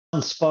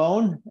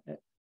Spohn.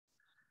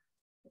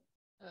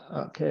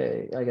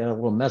 Okay, I got a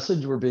little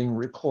message. We're being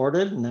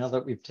recorded. Now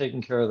that we've taken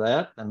care of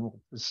that, then we'll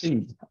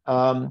proceed.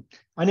 My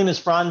name is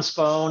Franz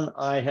Spohn.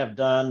 I have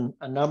done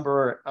a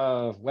number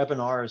of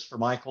webinars for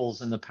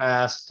Michaels in the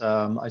past.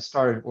 I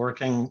started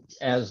working,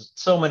 as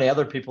so many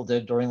other people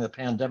did during the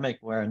pandemic,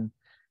 when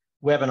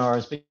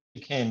webinars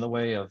became the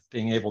way of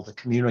being able to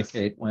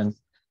communicate when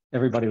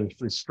everybody was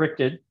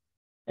restricted.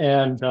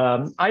 And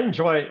I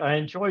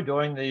enjoy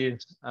doing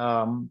these.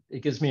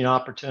 It gives me an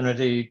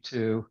opportunity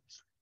to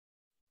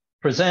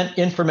present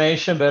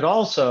information, but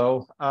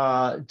also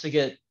to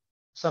get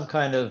some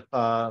kind of,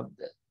 I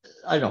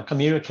don't know,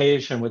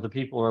 communication with the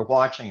people who are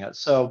watching it.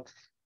 So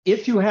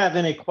if you have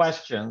any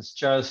questions,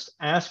 just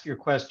ask your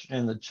question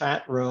in the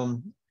chat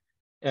room,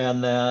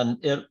 and then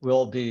it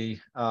will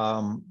be,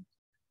 we'll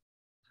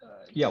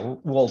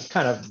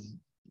kind of,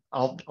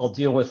 I'll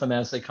deal with them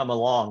as they come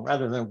along,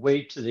 rather than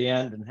wait to the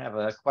end and have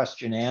a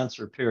question and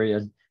answer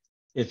period.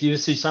 If you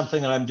see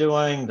something that I'm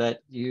doing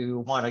that you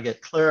want to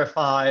get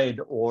clarified,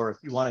 or if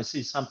you want to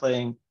see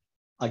something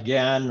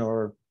again,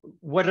 or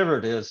whatever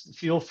it is,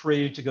 feel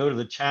free to go to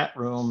the chat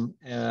room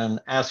and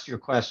ask your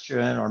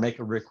question or make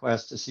a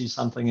request to see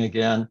something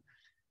again.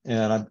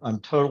 And I'm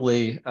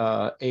totally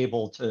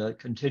able to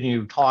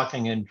continue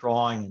talking and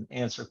drawing and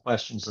answer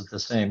questions at the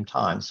same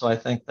time. So I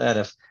think that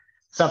if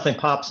something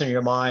pops in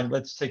your mind,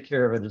 let's take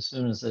care of it as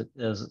soon as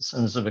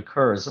it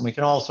occurs. And we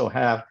can also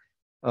have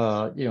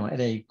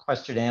any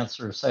question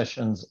answer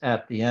sessions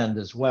at the end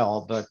as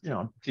well. But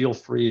feel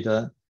free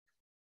to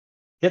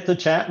hit the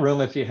chat room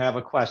if you have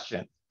a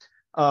question.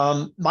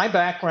 My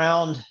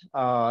background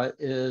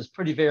is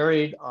pretty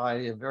varied. I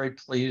am very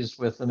pleased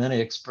with the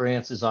many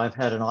experiences I've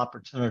had an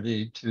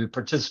opportunity to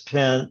participate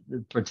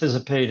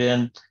in.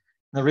 And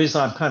the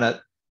reason I'm kind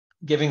of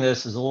giving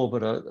this as a little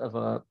bit of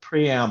a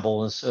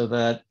preamble is so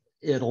that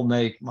it'll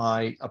make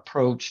my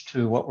approach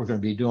to what we're going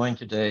to be doing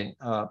today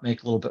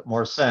make a little bit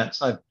more sense.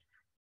 I've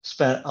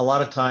spent a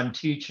lot of time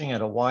teaching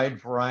at a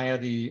wide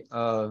variety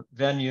of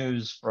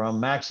venues, from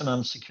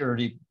maximum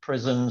security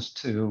prisons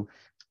to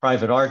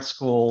private art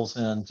schools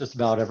and just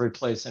about every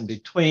place in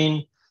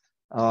between.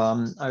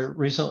 I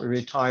recently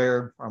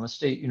retired from a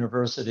state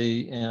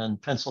university in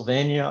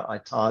Pennsylvania. I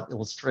taught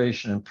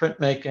illustration and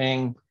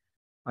printmaking.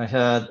 I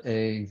had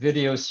a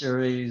video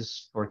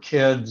series for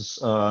kids,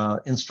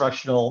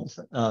 instructional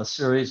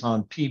series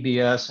on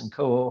PBS, and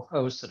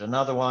co-hosted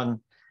another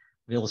one.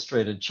 I've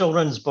illustrated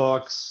children's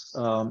books.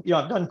 I've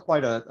done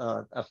quite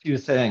a few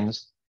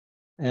things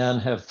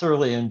and have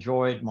thoroughly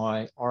enjoyed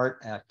my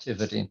art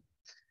activity.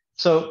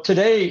 So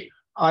today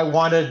I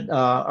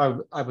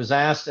was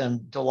asked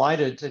and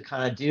delighted to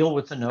kind of deal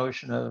with the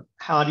notion of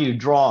how do you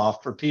draw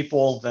for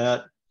people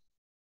that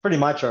pretty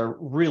much are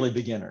really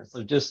beginners.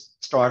 They're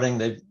just starting.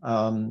 They've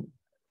in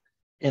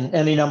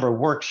any number of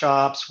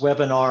workshops,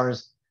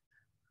 webinars.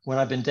 When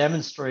I've been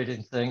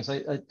demonstrating things,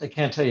 I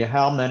can't tell you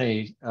how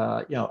many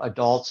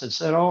adults have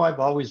said, "Oh,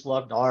 I've always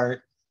loved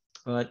art,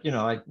 but when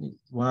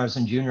I was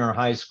in junior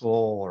high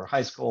school or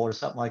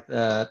something like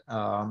that,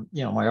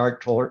 my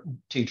art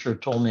teacher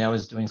told me I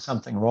was doing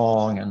something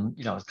wrong, and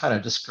I was kind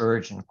of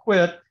discouraged and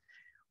quit."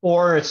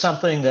 Or it's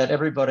something that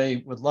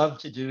everybody would love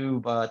to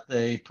do, but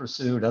they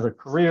pursued other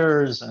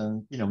careers,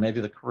 and maybe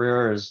the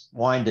career is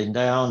winding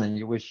down, and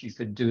you wish you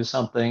could do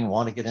something,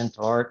 want to get into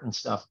art and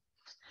stuff.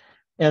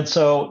 And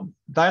so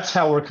that's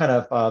how we're kind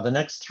of the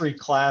next three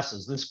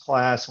classes. This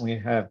class, and we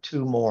have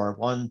two more,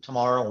 one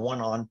tomorrow, one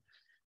on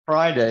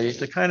Friday,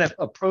 to kind of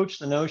approach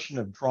the notion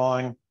of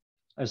drawing,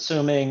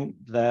 assuming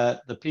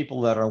that the people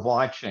that are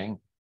watching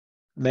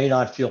may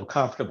not feel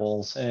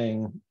comfortable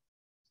saying,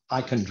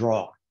 "I can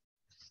draw."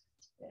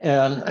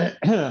 And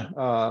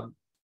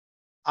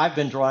I've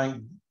been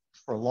drawing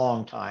for a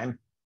long time.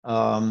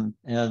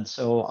 And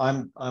so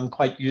I'm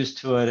quite used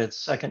to it. It's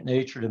second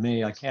nature to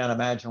me. I can't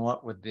imagine what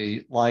it would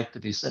be like to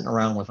be sitting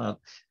around with a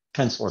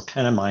pencil or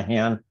pen in my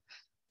hand.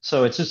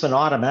 So it's just an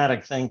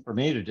automatic thing for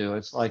me to do.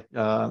 It's like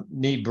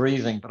me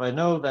breathing. But I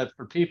know that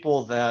for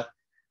people that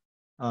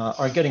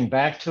are getting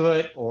back to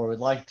it or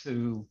would like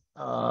to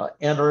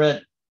enter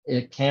it,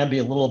 it can be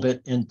a little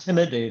bit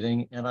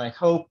intimidating. And I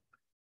hope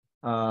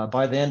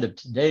by the end of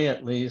today,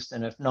 at least,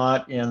 and if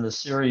not in the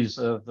series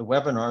of the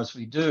webinars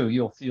we do,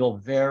 you'll feel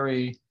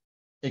very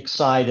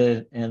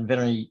excited and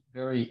very,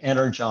 very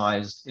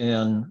energized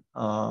in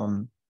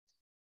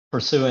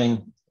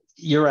pursuing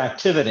your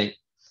activity.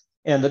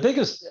 And the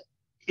biggest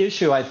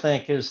issue, I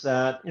think, is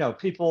that,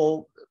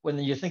 people, when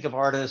you think of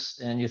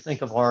artists and you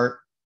think of art,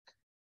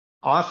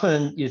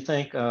 often you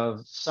think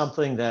of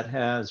something that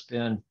has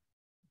been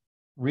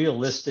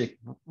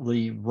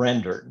realistically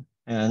rendered.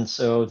 And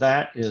so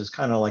that is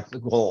kind of like the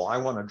goal. I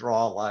want to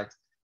draw like,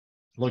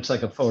 looks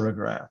like a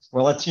photograph.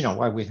 Well, that's,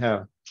 why we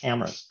have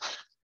cameras.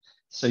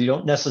 So you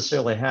don't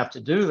necessarily have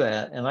to do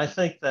that. And I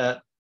think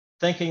that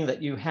thinking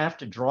that you have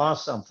to draw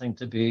something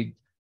to be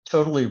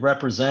totally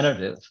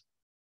representative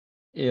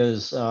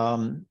is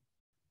not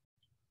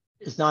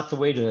the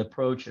way to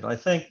approach it. I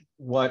think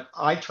what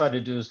I try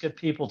to do is get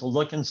people to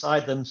look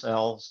inside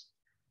themselves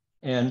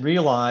and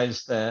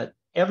realize that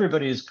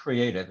everybody is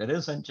creative. It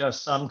isn't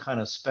just some kind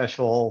of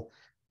special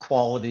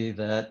quality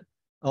that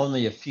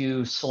only a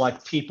few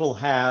select people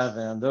have,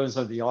 and those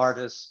are the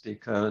artists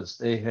because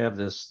they have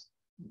this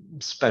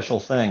special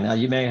thing. Now,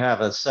 you may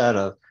have a set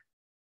of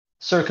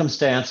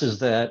circumstances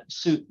that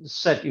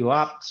set you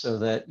up so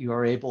that you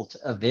are able to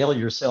avail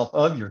yourself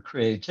of your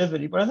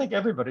creativity, but I think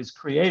everybody's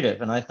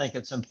creative, and I think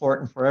it's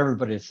important for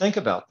everybody to think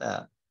about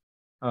that.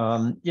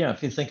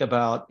 If you think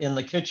about in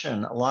the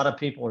kitchen, a lot of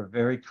people are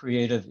very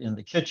creative in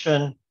the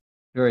kitchen,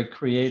 very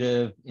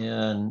creative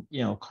in,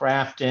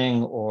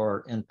 crafting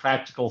or in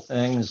practical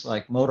things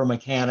like motor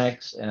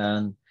mechanics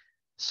and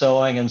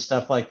sewing and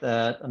stuff like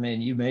that. I mean,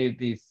 you may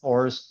be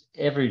forced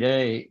every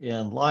day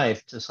in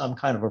life to some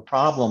kind of a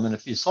problem, and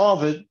if you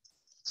solve it,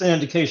 it's an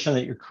indication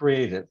that you're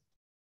creative.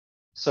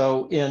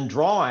 So in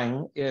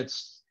drawing,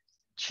 it's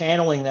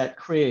channeling that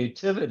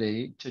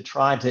creativity to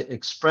try to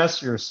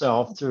express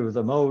yourself through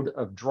the mode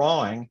of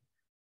drawing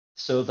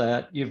so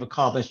that you've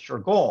accomplished your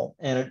goal.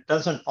 And it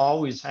doesn't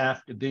always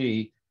have to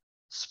be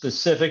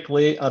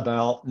specifically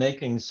about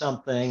making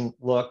something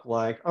look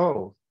like,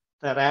 oh,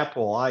 that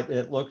apple, I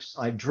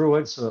drew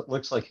it so it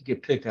looks like you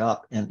could pick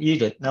up and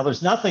eat it. Now,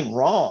 there's nothing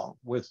wrong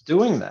with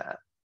doing that,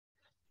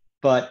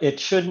 but it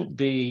shouldn't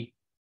be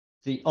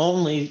the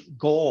only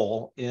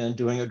goal in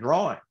doing a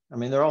drawing. I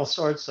mean, there are all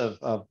sorts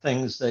of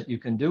things that you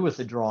can do with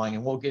the drawing,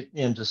 and we'll get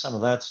into some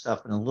of that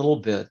stuff in a little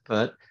bit.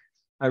 But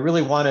I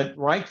really wanted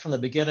right from the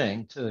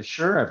beginning to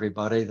assure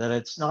everybody that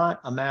it's not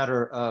a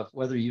matter of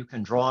whether you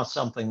can draw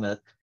something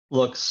that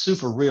looks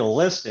super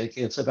realistic.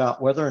 It's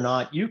about whether or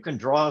not you can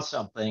draw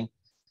something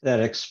that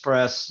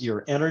express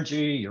your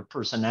energy, your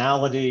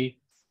personality.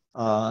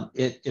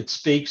 It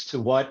speaks to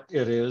what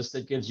it is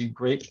that gives you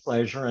great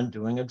pleasure in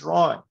doing a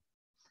drawing.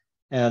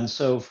 And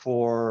so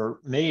for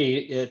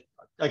me,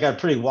 I got a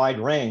pretty wide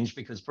range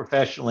because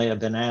professionally I've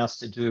been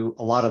asked to do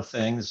a lot of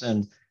things,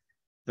 and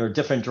there are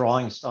different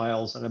drawing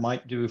styles that I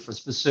might do for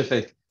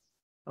specific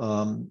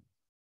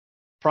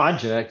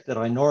project that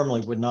I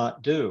normally would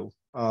not do.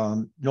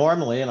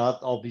 Normally, and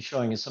I'll be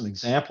showing you some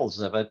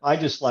examples of it, I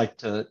just like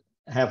to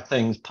have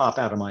things pop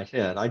out of my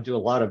head. I do a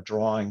lot of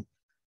drawing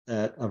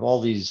of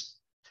all these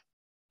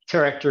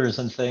characters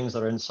and things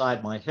that are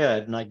inside my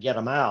head, and I get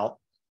them out.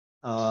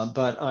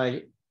 But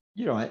I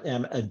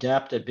am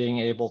adept at being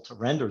able to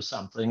render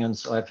something. And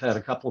so I've had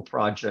a couple of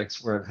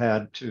projects where I've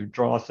had to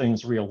draw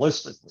things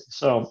realistically.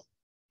 So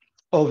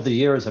over the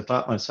years, I've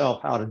taught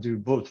myself how to do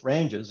both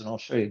ranges, and I'll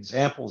show you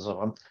examples of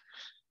them.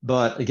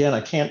 But again,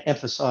 I can't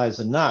emphasize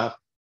enough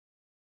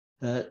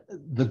that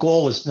the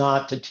goal is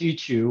not to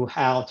teach you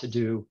how to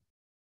do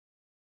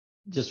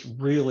just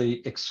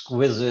really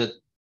exquisite,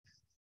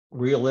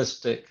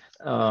 realistic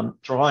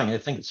drawing. I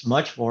think it's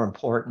much more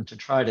important to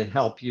try to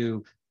help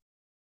you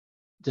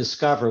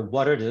discover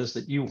what it is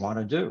that you want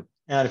to do.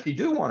 And if you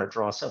do want to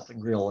draw something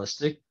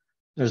realistic,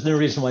 there's no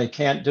reason why you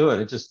can't do it.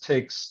 It just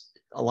takes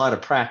a lot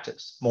of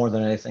practice more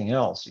than anything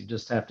else. You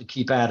just have to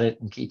keep at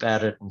it and keep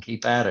at it and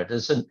keep at it. It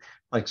isn't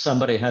like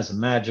somebody has a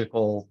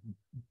magical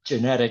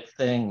genetic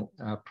thing,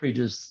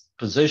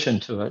 predisposition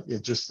to it.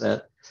 It's just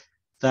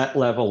that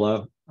level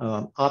of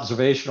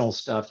observational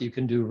stuff you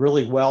can do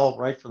really well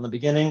right from the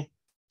beginning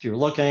if you're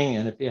looking,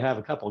 and if you have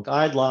a couple of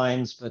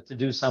guidelines, but to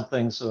do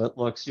something so it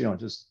looks,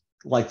 just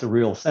like the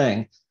real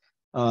thing,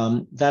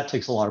 that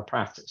takes a lot of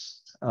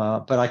practice.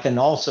 But I can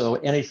also,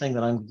 anything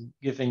that I'm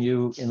giving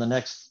you in the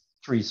next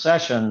 3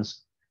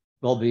 sessions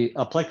will be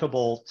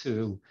applicable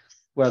to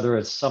whether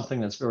it's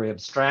something that's very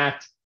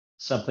abstract,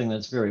 something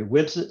that's very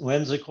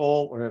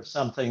whimsical, or if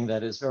something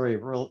that is very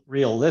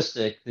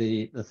realistic.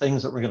 The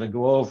things that we're going to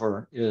go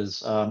over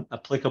is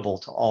applicable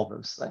to all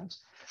those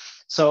things.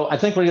 So I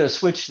think we're going to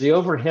switch to the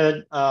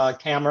overhead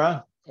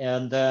camera,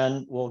 and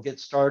then we'll get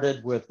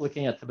started with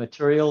looking at the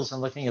materials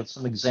and looking at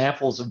some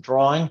examples of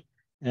drawing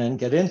and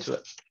get into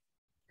it.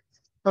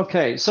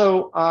 Okay,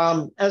 so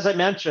as I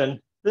mentioned,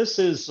 this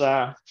is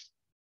a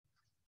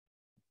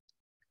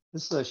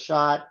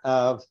shot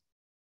of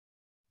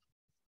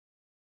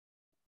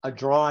a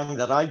drawing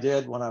that I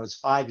did when I was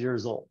 5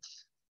 years old.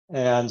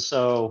 And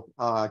so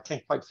I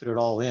can't quite fit it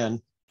all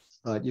in,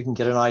 but you can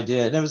get an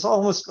idea. And it was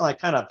almost like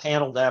kind of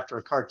paneled after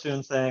a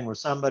cartoon thing where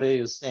somebody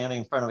is standing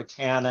in front of a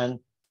cannon,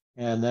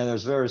 and then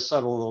there's a very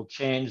subtle little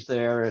change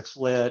there. It's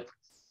lit,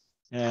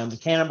 and the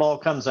cannonball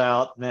comes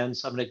out, and then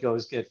somebody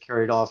get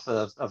carried off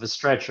of a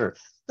stretcher.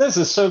 This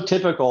is so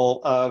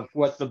typical of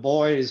what the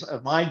boys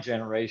of my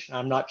generation,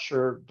 I'm not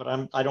sure,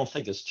 but I don't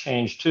think it's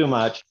changed too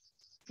much.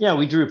 Yeah,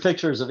 we drew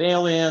pictures of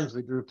aliens,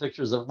 we drew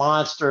pictures of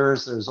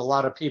monsters. There's a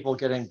lot of people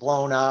getting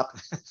blown up,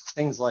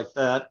 things like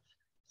that.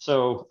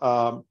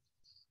 So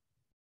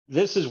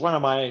this is one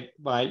of my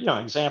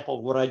example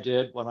of what I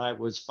did when I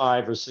was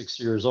 5 or 6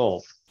 years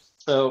old.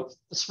 So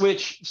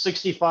switch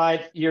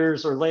 65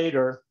 years or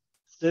later,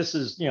 this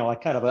is,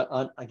 like kind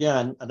of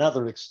again,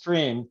 another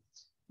extreme.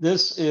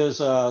 This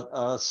is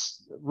a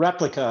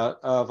replica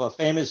of a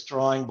famous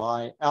drawing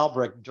by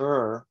Albrecht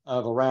Dürer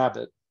of a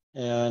rabbit.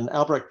 And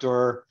Albrecht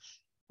Dürer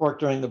worked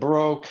during the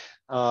Baroque.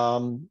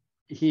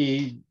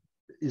 He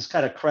is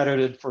kind of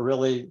credited for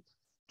really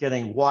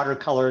getting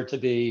watercolor to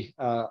be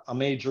a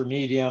major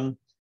medium,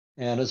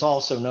 and is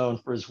also known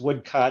for his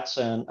woodcuts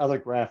and other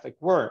graphic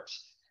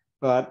works.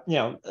 But, you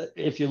know,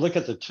 if you look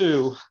at the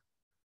two,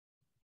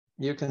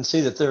 you can see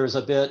that there's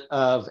a bit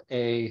of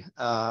a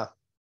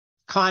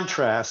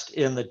contrast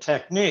in the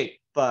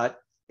technique,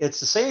 but it's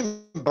the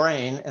same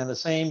brain and the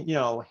same, you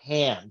know,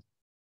 hand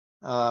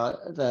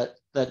that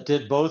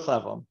did both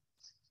of them.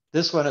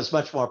 This one is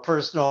much more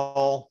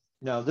personal.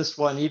 You know, this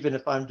one, even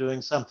if I'm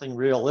doing something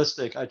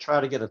realistic, I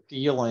try to get a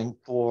feeling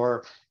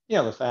for, you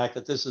know, the fact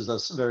that this is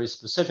a very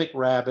specific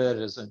rabbit,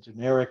 is a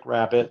generic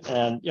rabbit.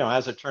 And, you know,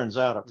 as it turns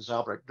out, it was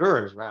Albrecht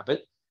Dürer's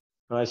rabbit,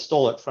 but I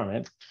stole it from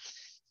him.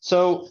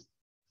 So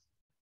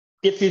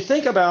if you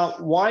think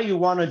about why you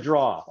want to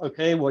draw,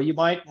 okay, well, you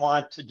might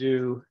want to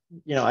do,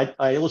 you know,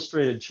 I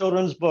illustrated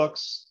children's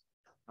books.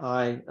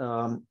 I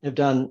have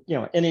done, you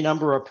know, any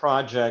number of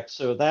projects.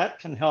 So that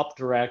can help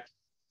direct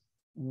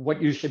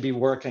what you should be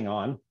working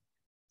on.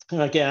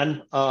 And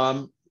again,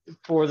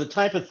 for the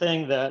type of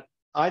thing that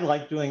I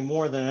like doing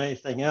more than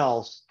anything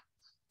else,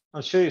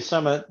 I'll show you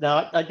some of it.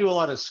 Now, I do a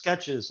lot of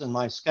sketches in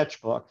my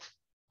sketchbook.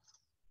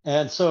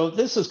 And so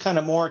this is kind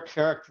of more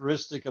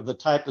characteristic of the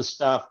type of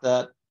stuff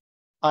that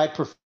I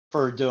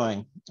prefer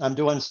doing. I'm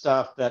doing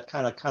stuff that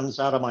kind of comes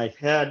out of my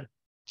head.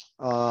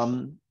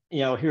 You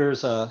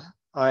know,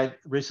 I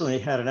recently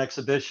had an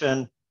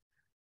exhibition.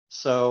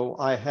 So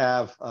I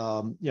have,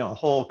 you know, a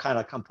whole kind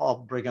of, I'll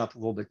bring up a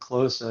little bit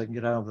closer. I can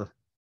get out of the.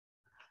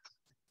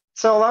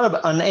 So a lot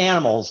of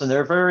animals, and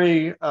they're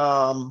very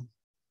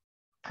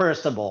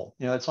personable.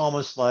 You know, it's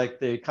almost like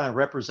they kind of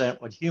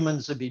represent what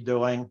humans would be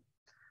doing.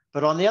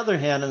 But on the other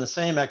hand, in the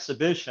same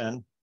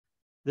exhibition,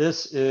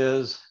 this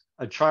is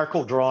a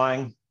charcoal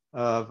drawing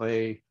of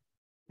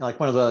like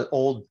one of the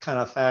old kind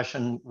of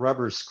fashioned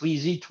rubber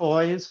squeezy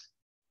toys.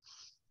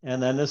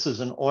 And then this is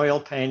an oil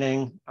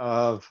painting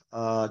of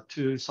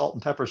 2 salt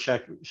and pepper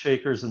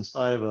shakers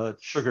inside of a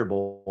sugar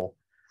bowl.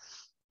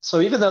 So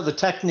even though the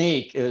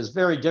technique is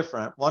very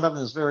different, one of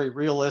them is very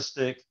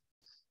realistic,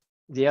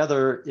 the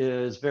other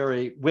is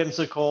very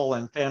whimsical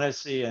and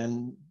fantasy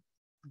and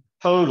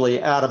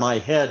totally out of my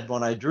head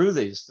when I drew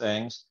these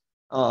things.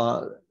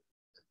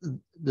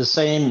 The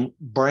same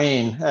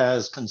brain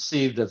has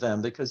conceived of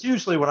them, because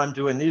usually when I'm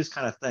doing these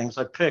kind of things,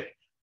 I pick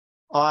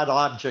odd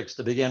objects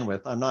to begin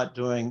with. I'm not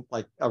doing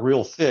like a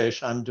real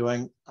fish. I'm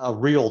doing a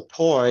real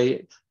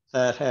toy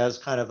that has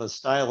kind of a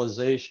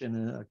stylization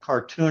in a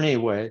cartoony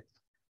way.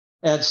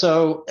 And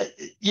so,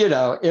 you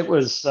know, it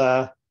was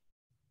a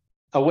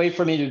way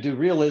for me to do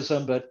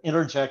realism, but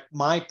interject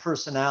my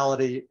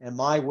personality and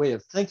my way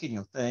of thinking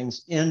of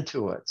things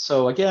into it.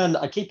 So again,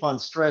 I keep on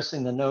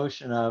stressing the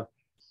notion of,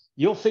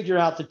 you'll figure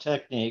out the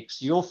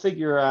techniques, you'll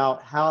figure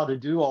out how to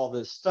do all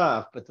this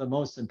stuff, but the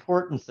most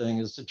important thing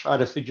is to try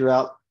to figure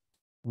out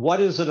what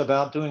is it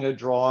about doing a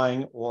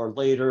drawing, or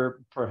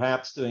later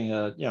perhaps doing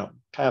a, you know,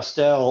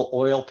 pastel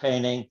oil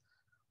painting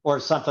or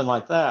something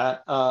like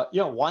that.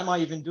 You know, why am I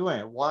even doing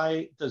it?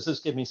 Why does this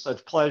give me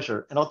such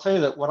pleasure? And I'll tell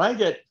you that when I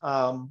get,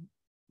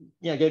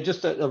 you know, get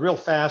just a real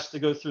fast to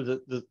go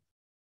through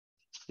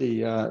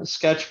the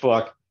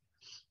sketchbook.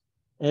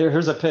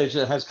 Here's a page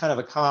that has kind of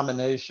a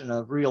combination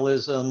of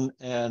realism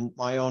and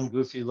my own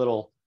goofy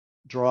little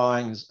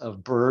drawings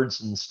of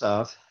birds and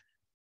stuff.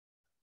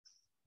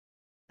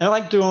 And I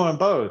like doing them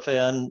both.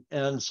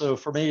 And so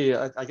for me,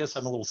 I guess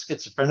I'm a little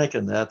schizophrenic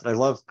in that I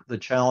love the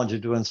challenge of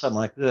doing something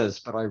like this,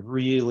 but I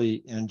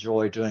really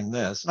enjoy doing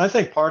this. And I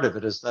think part of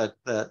it is that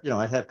you know,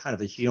 I have kind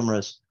of a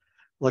humorous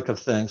look of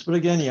things. But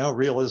again, you know,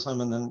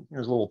 realism, and then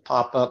here's a little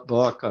pop-up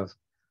book of,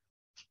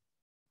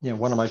 you know,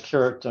 one of my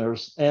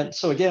characters. And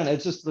so again,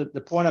 it's just the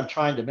point I'm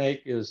trying to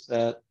make is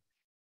that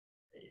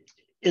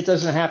it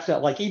doesn't have to,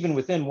 like, even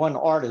within one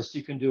artist,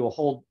 you can do a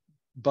whole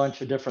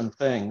bunch of different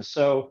things.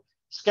 So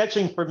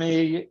sketching for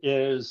me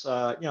is,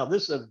 you know,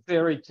 this is a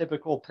very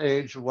typical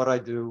page of what I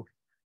do.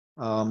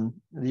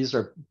 These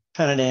are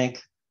pen and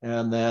ink,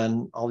 and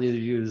then I'll either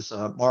use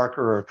a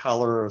marker or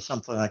color or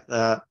something like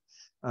that.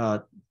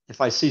 If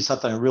I see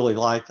something I really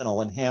like, then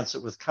I'll enhance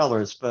it with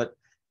colors. But,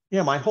 you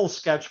know, my whole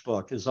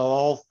sketchbook is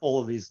all full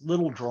of these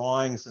little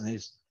drawings and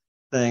these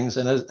things.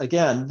 And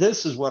again,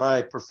 this is what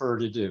I prefer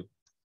to do.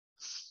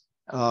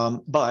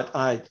 But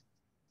I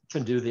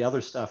can do the other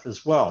stuff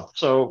as well.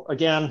 So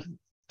again,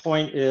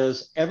 point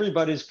is,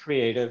 everybody's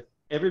creative.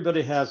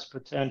 Everybody has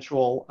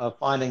potential of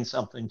finding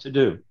something to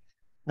do.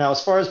 Now,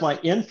 as far as my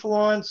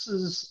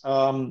influences,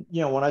 you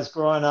know, when I was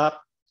growing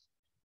up,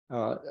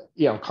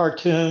 you know,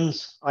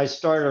 cartoons, I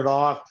started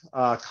off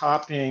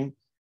copying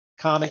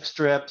comic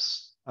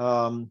strips,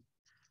 and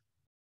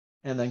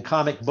then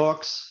comic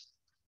books.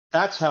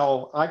 That's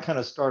how I kind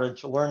of started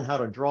to learn how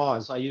to draw,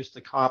 as I used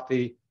to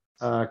copy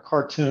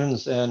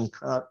cartoons and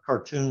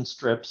cartoon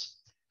strips,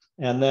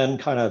 and then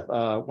kind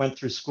of went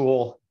through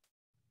school,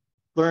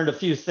 learned a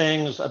few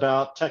things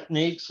about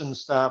techniques and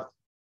stuff,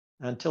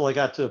 until I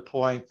got to a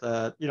point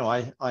that, you know,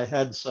 I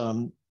had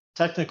some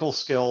technical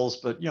skills,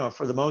 but, you know,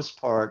 for the most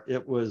part,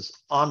 it was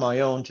on my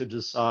own to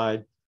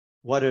decide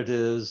what it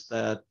is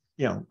that,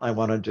 you know, I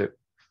want to do.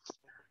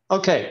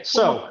 Okay,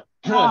 so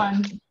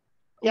Ron,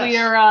 We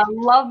Yes. are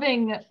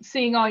loving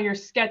seeing all your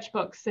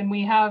sketchbooks, and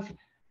we have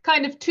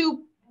kind of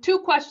two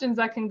questions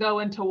that can go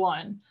into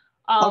one.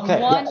 Okay.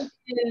 One Yes.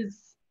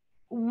 is,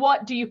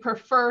 what do you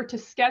prefer to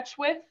sketch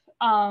with,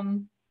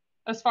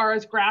 as far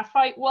as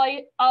graphite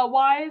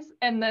wise?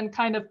 And then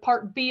kind of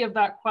part B of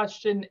that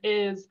question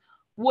is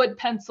wood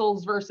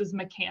pencils versus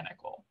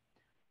mechanical.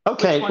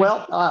 Okay,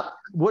 well,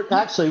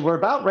 we're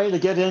about ready to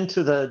get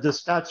into the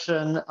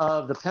discussion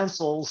of the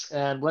pencils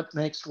and what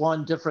makes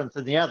one different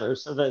than the other.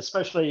 So that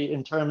especially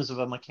in terms of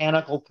a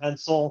mechanical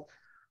pencil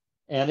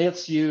and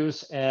its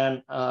use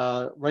and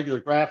regular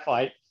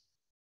graphite,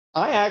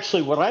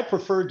 what I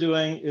prefer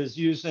doing is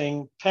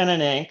using pen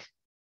and ink.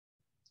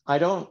 I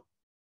don't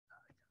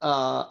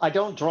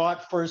draw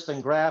it first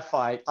in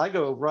graphite. I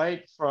go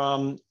right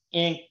from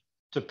ink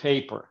to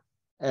paper.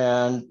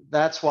 And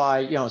that's why,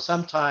 you know,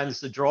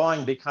 sometimes the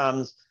drawing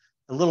becomes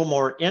a little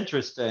more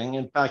interesting.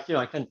 In fact, you know,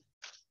 I can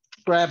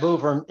grab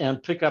over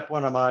and pick up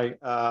one of my,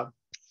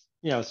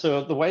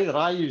 so the way that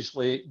I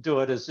usually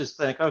do it is just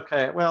think,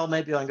 okay, well,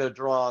 maybe I'm going to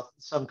draw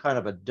some kind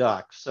of a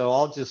duck. So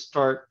I'll just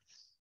start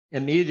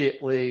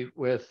immediately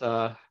with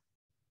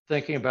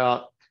thinking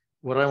about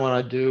what I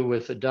want to do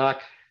with the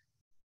duck.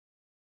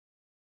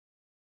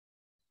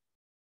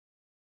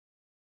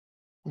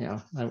 You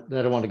know,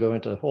 I don't want to go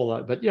into a whole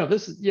lot, but, you know,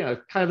 this is, you know,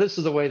 kind of, this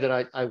is the way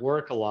that I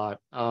work a lot.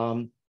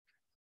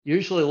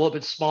 Usually a little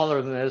bit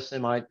smaller than this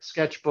in my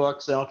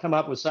sketchbooks. And I'll come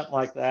up with something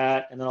like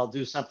that. And then I'll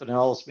do something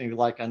else, maybe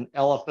like an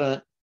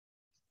elephant.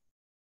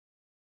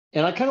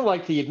 And I kind of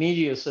like the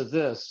immediacy of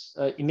this.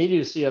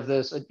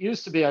 It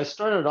used to be, I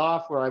started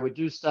off where I would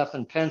do stuff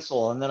in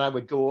pencil and then I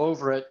would go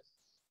over it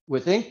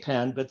with ink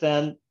pen, but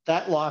then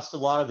that lost a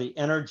lot of the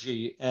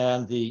energy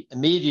and the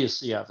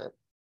immediacy of it.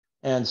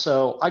 And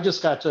so I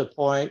just got to a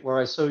point where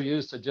I was so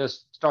used to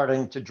just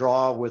starting to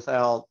draw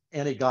without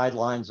any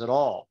guidelines at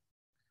all.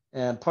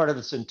 And part of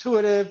it's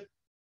intuitive.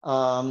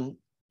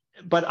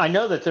 But I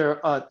know that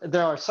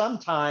there are some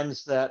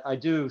times that I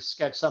do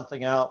sketch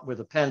something out with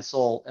a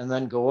pencil and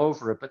then go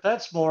over it, but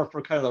that's more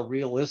for kind of the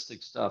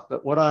realistic stuff.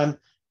 But what I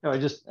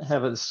just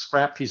have a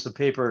scrap piece of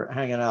paper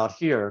hanging out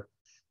here.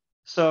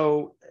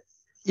 So,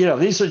 you know,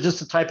 these are just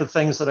the type of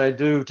things that I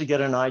do to get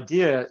an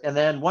idea. And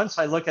then once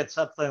I look at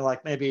something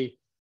like maybe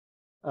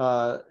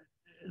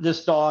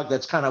this dog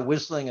that's kind of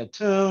whistling a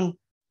tune,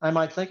 I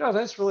might think, oh,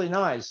 that's really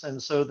nice.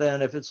 And so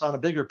then if it's on a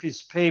bigger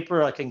piece of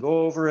paper, I can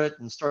go over it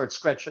and start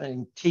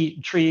sketching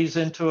trees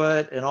into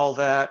it and all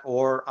that,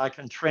 or I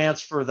can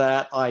transfer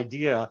that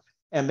idea.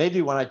 And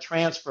maybe when I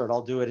transfer it,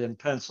 I'll do it in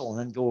pencil and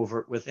then go over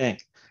it with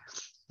ink.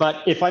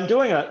 But if I'm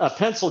doing a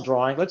pencil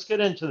drawing, let's get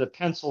into the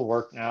pencil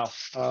work now.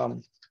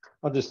 I'll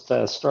just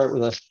start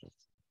with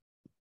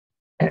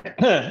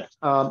a,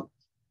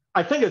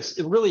 I think it's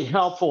really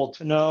helpful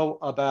to know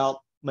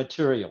about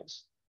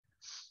materials.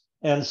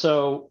 And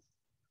so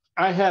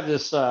I have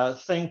this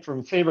thing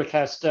from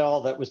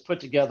Faber-Castell that was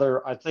put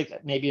together, I think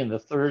maybe in the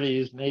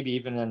 30s, maybe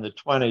even in the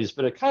 20s,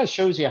 but it kind of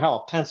shows you how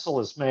a pencil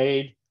is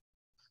made.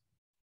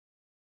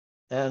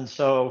 And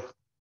so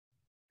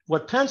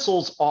what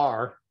pencils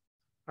are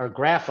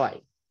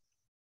graphite.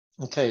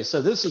 Okay,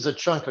 so this is a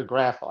chunk of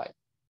graphite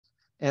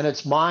and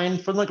it's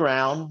mined from the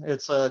ground.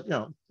 It's a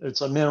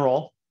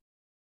mineral.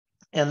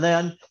 And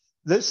then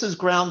this is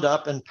ground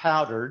up and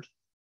powdered.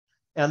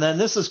 And then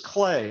this is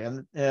clay.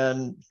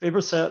 And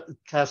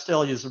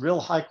Faber-Castell uses a real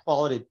high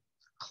quality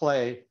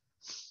clay.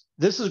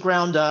 This is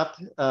ground up.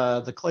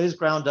 The clay is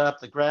ground up.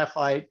 The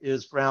graphite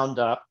is ground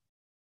up.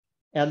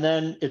 And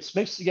then it's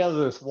mixed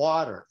together with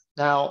water.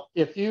 Now,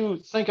 if you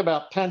think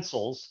about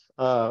pencils,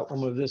 we'll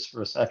move this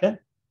for a second.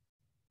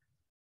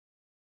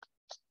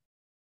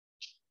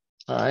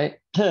 All right.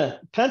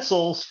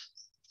 Pencils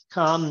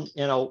come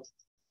in a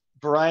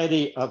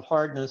variety of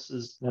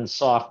hardnesses and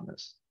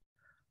softness.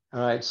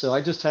 All right, so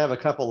I just have a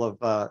couple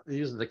of,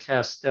 these are the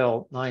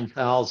Castell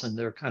 9000.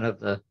 They're kind of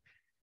the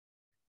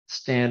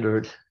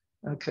standard.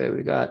 Okay,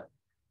 we got,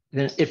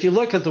 if you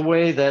look at the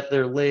way that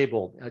they're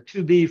labeled,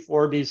 2B,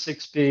 4B,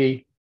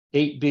 6B,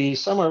 8B,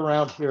 somewhere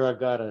around here, I've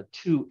got a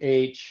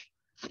 2H.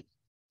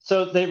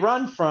 So they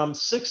run from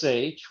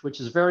 6H, which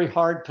is a very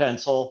hard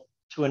pencil,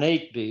 to an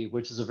 8B,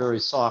 which is a very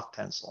soft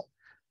pencil.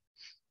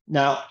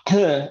 Now,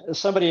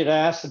 somebody had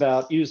asked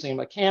about using a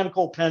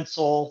mechanical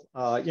pencil.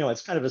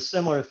 It's kind of a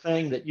similar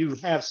thing that you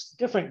have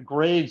different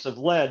grades of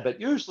lead, but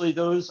usually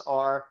those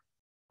are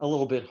a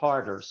little bit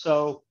harder.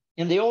 So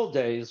in the old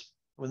days,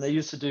 when they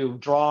used to do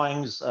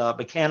drawings,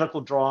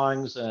 mechanical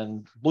drawings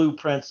and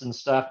blueprints and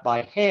stuff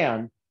by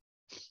hand,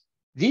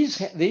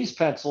 these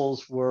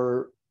pencils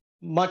were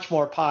much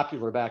more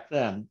popular back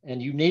then.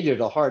 And you needed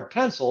a hard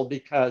pencil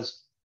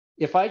because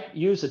if I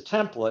use a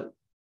template,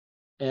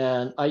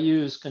 and I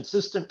use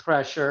consistent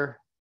pressure,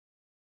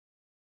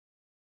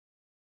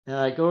 and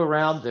I go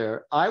around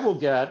there, I will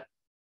get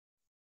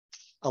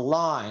a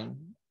line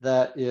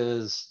that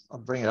is, I'll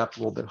bring it up a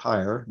little bit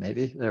higher,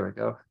 maybe, there we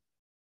go.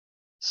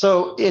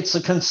 So it's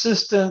a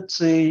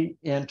consistency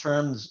in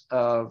terms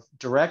of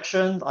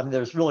direction. I mean,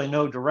 there's really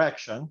no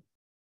direction.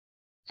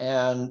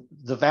 and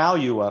the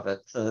value of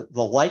it. The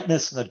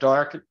lightness and the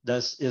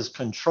darkness is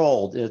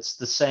controlled. It's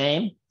the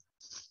same,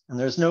 and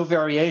there's no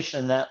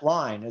variation in that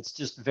line. It's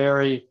just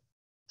very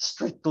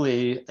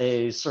strictly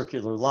a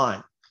circular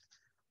line.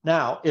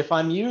 Now, if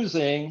I'm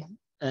using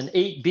an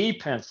 8B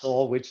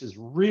pencil, which is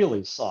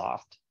really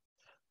soft,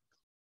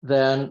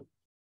 then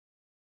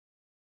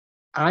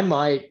I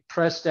might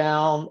press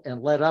down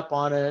and let up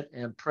on it,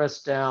 and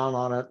press down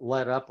on it,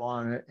 let up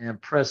on it, and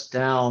press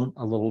down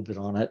a little bit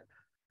on it.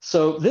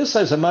 So this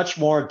has a much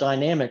more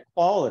dynamic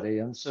quality.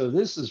 And so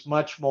this is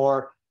much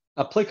more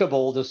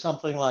applicable to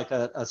something like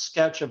a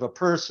sketch of a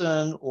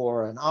person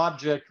or an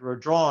object or a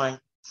drawing,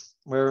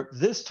 where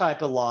this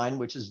type of line,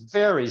 which is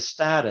very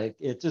static,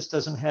 it just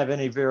doesn't have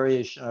any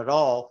variation at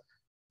all.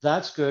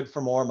 That's good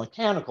for more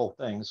mechanical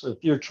things. So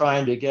if you're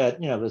trying to get,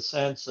 the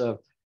sense of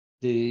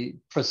the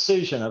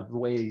precision of the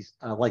way,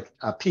 like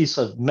a piece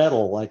of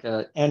metal, like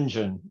an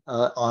engine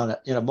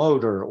in a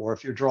motor, or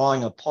if you're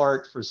drawing a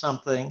part for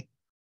something,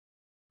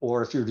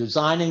 or if you're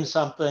designing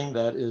something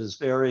that is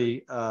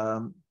very,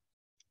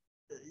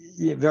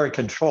 very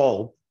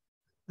controlled,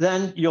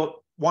 then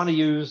you'll want to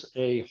use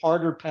a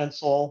harder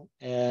pencil,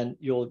 and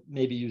you'll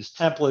maybe use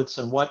templates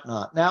and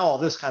whatnot. Now, all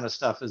this kind of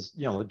stuff is,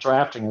 the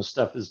drafting of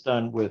stuff is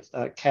done with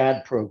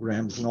CAD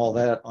programs and all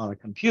that on a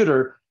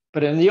computer.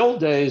 But in the old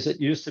days,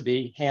 it used to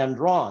be hand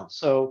drawn.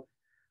 So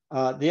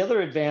the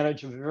other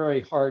advantage of a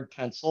very hard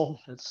pencil,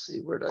 let's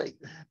see, where did I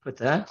put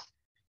that?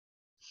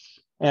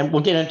 And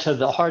we'll get into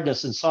the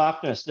hardness and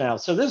softness now.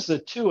 So this is a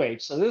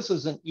 2H. So this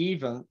isn't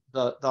even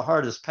the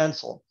hardest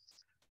pencil.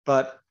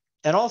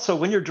 And also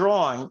when you're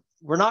drawing,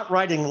 we're not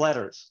writing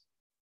letters.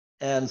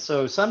 And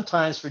so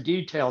sometimes for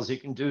details, you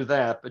can do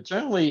that. But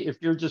generally,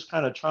 if you're just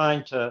kind of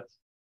trying to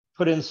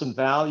put in some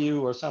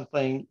value or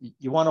something,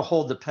 you want to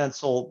hold the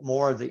pencil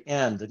more at the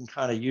end and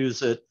kind of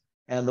use it.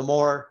 And the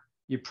more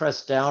you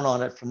press down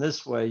on it from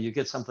this way, you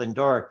get something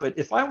dark. But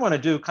if I want to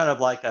do kind of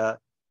like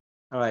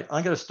all right,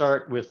 I'm going to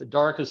start with the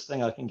darkest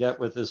thing I can get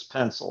with this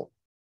pencil.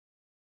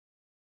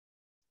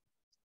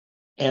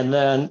 And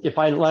then if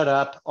I let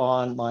up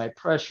on my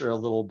pressure a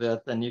little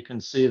bit, then you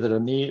can see that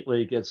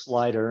immediately it gets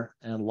lighter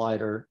and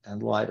lighter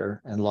and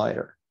lighter and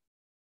lighter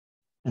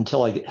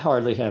until I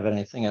hardly have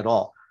anything at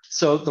all.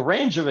 So the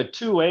range of a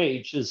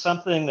 2H is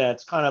something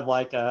that's kind of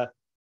like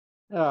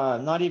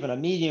not even a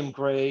medium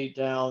gray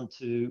down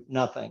to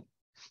nothing.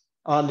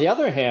 On the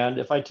other hand,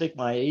 if I take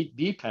my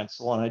 8B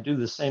pencil and I do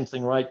the same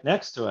thing right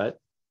next to it,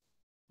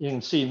 you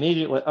can see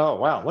immediately, oh,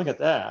 wow, look at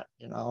that,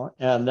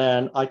 and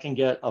then I can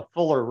get a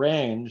fuller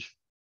range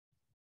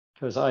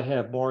because I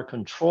have more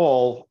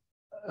control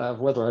of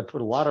whether I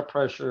put a lot of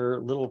pressure,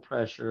 little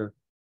pressure.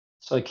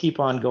 So I keep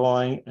on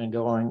going and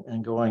going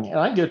and going. And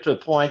I get to a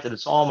point that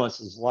it's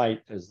almost as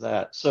light as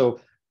that. So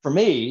for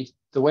me,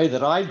 the way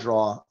that I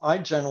draw, I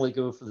generally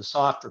go for the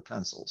softer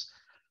pencils.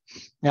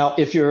 Now,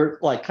 if you're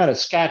like kind of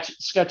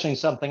sketching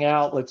something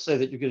out, let's say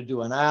that you're going to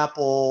do an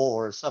apple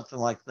or something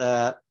like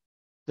that,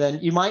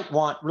 then you might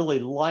want really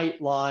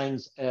light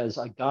lines as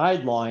a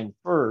guideline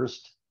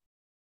first.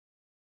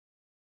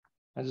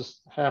 I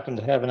just happen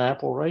to have an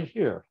apple right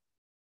here.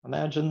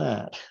 Imagine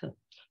that.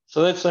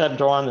 So let's say I'm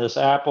drawing this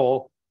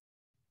apple,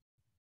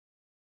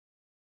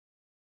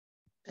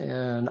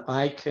 and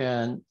I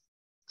can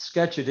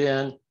sketch it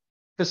in,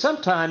 because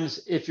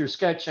sometimes if you're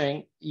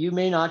sketching, you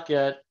may not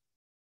get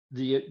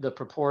the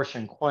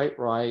proportion quite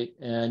right,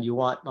 and you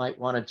might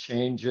want to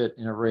change it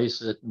and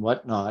erase it and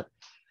whatnot.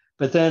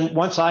 But then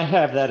once I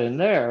have that in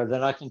there,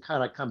 then I can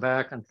kind of come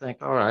back and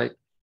think, all right,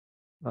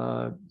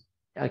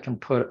 I can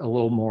put a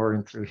little more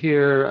in through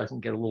here. I can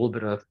get a little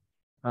bit of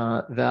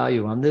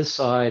value on this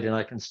side, and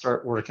I can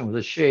start working with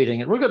the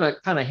shading. And we're going to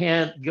kind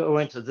of go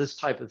into this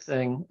type of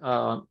thing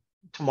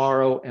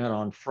tomorrow and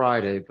on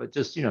Friday, but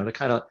just, to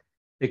kind of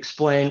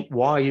explain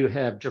why you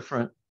have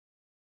different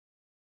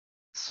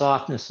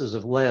softnesses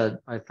of lead,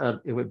 I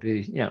thought it would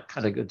be,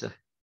 kind of good to.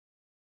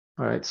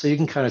 All right, so you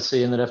can kind of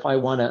see, and then if I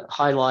want to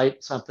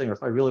highlight something, or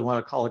if I really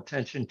want to call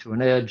attention to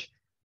an edge,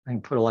 I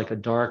can put like a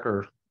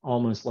darker,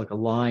 almost like a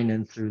line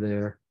in through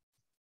there.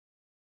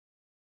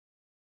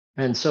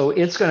 And so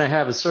it's going to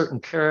have a certain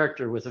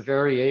character with a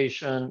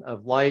variation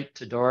of light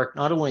to dark,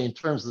 not only in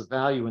terms of the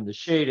value in the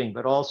shading,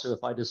 but also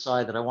if I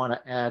decide that I want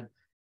to add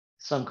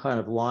some kind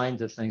of line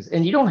to things.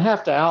 And you don't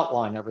have to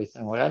outline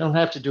everything. Like I don't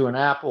have to do an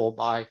apple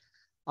by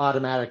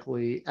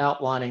automatically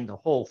outlining the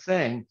whole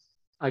thing.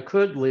 I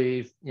could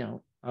leave, in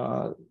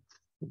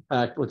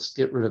fact, let's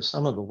get rid of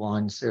some of the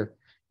lines there.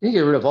 You can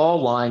get rid of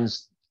all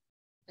lines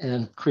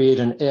and create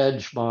an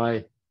edge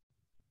by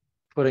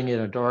putting in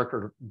a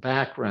darker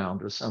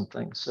background or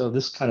something. So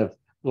this kind of a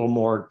little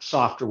more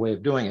softer way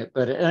of doing it.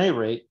 But at any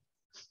rate,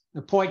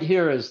 the point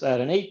here is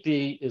that an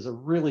 8B is a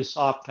really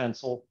soft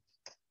pencil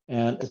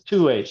and a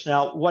 2H.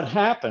 Now, what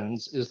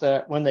happens is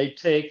that when they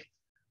take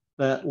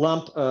that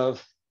lump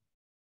of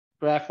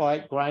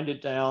graphite, grind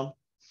it down,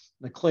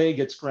 the clay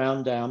gets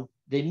ground down,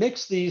 they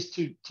mix these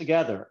two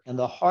together, and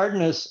the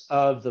hardness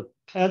of the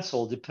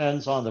pencil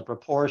depends on the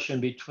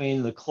proportion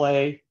between the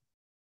clay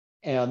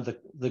and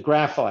the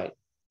graphite.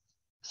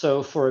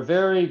 So for a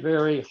very,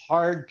 very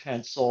hard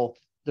pencil,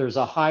 there's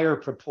a higher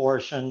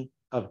proportion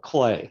of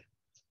clay.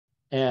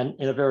 And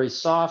in a very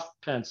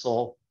soft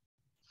pencil,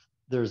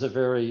 there's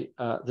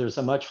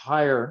a much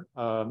higher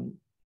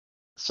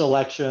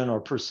selection or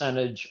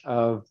percentage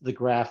of the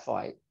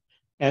graphite.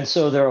 And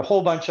so there are a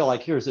whole bunch of,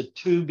 like, here's a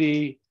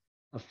 2B,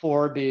 a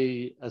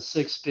 4B, a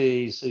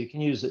 6B. So you can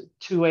use a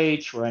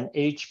 2H or an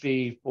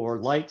HB for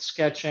light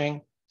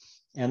sketching.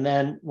 And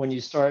then when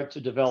you start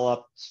to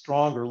develop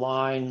stronger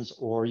lines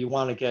or you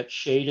want to get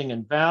shading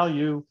and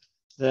value,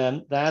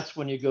 then that's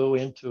when you go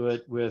into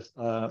it with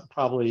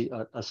probably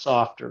a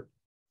softer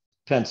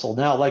pencil.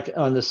 Now, like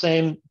on the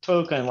same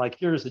token, like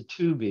here's a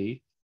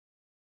 2B.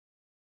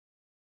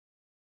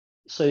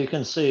 So you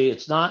can see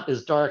it's not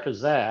as dark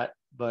as that,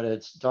 but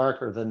it's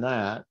darker than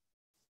that.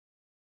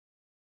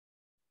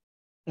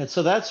 And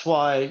so that's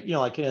why, you know,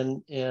 like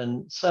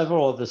in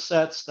several of the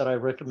sets that I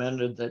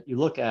recommended that you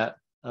look at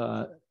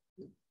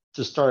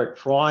to start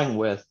drawing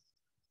with,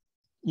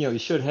 you know, you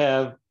should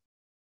have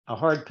a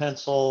hard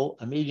pencil,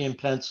 a medium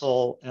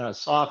pencil, and a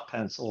soft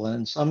pencil. And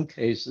in some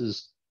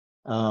cases,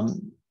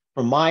 from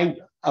my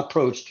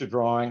approach to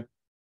drawing,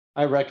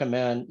 I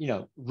recommend, you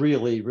know,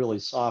 really, really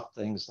soft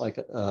things like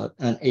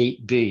an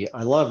 8B.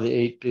 I love the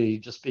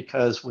 8B just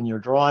because when you're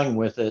drawing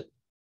with it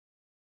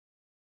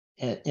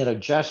in a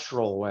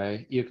gestural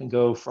way, you can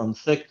go from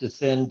thick to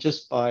thin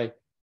just by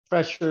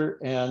pressure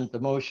and the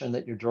motion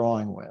that you're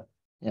drawing with.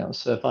 You know,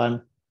 so if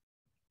I'm,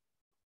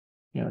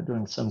 you know,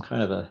 doing some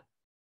kind of a,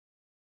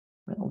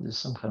 I'll do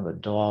some kind of a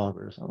dog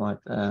or something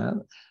like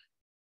that.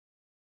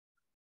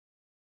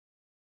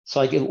 So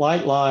I get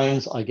light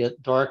lines, I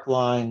get dark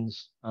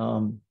lines.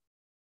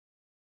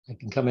 I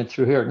can come in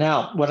through here.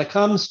 Now, when it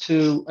comes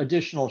to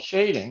additional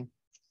shading,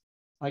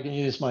 I can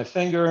use my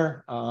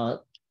finger.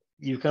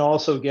 You can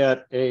also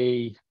get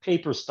a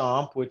paper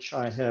stomp, which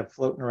I have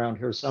floating around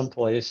here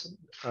someplace.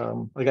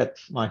 I got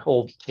my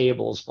whole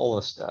table is full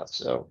of stuff.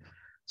 So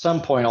at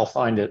some point I'll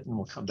find it and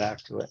we'll come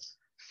back to it.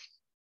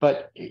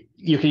 But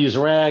you can use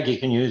a rag, you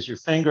can use your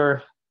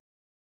finger.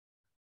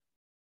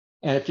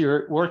 And if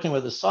you're working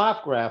with a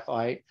soft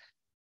graphite,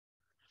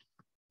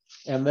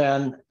 and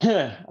then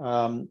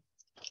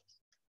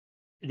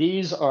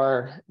these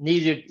are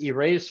kneaded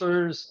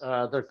erasers.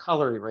 They're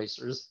color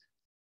erasers.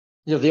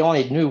 You know, the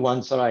only new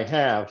ones that I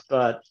have,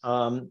 but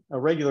a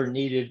regular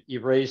kneaded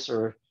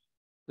eraser,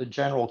 the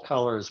general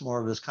color is more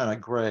of this kind of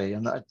gray.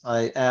 And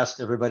I asked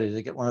everybody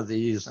to get one of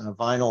these and a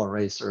vinyl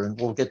eraser, and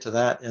we'll get to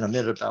that in a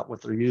minute about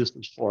what they're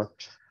used for,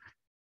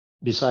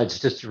 besides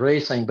just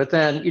erasing. But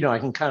then, you know, I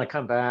can kind of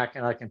come back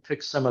and I can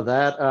pick some of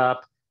that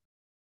up.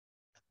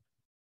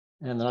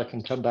 And then I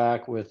can come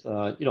back with,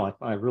 you know, like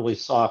my really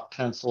soft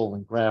pencil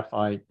and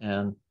graphite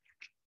and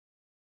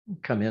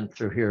come in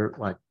through here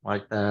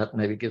like that,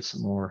 maybe get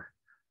some more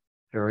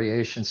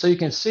variation. So you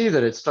can see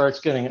that it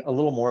starts getting a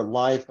little more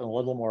life and a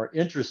little more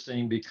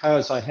interesting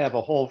because I have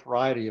a whole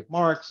variety of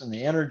marks and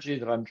the energy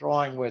that I'm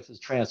drawing with is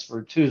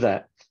transferred to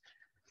that.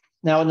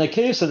 Now, in the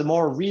case of the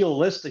more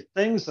realistic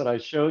things that I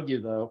showed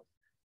you, though,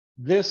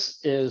 this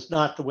is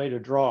not the way to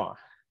draw.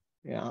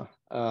 Yeah.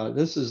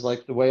 This is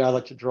like the way I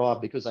like to draw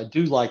because I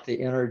do like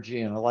the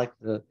energy and I like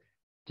the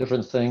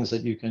different things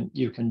that you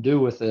can do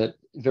with it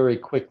very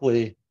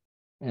quickly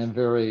and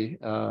very,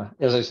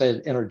 as I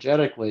said,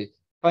 energetically.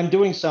 If I'm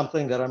doing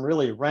something that I'm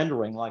really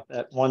rendering, like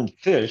that one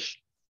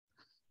fish,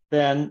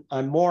 then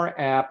I'm more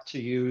apt to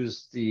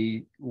use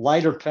the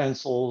lighter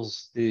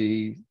pencils,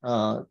 the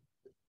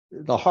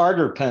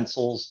harder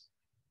pencils,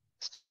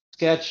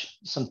 sketch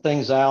some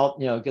things out,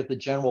 you know, get the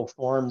general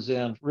forms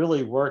in,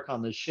 really work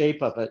on the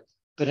shape of it.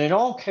 But in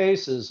all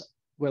cases,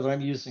 whether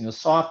I'm using a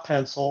soft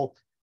pencil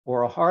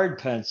or a hard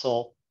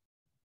pencil,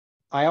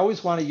 I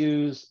always want to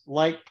use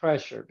light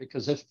pressure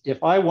because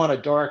if I want a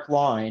dark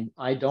line,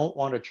 I don't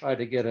want to try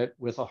to get it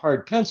with a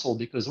hard pencil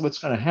because what's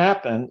going to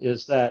happen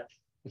is that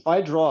if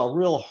I draw a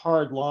real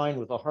hard line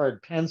with a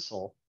hard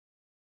pencil,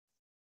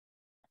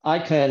 I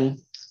can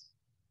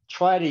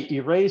try to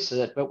erase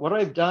it. But what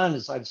I've done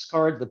is I've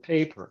scarred the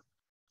paper.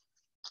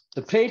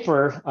 The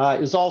paper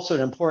is also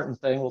an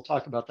important thing. We'll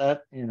talk about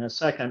that in a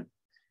second.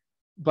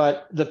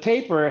 But the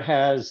paper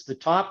has the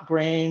top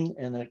grain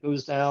and it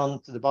goes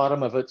down to the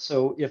bottom of it.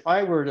 So if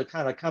I were to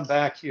kind of come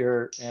back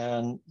here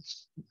and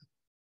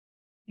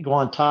go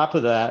on top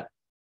of that,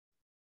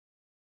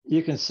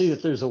 you can see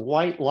that there's a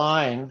white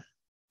line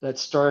that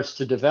starts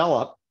to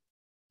develop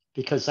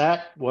because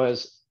that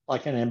was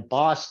like an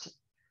embossed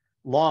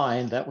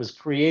line that was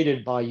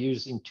created by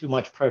using too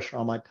much pressure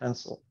on my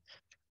pencil.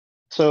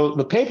 So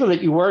the paper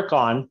that you work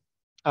on,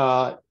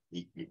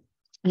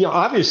 you know,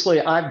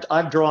 obviously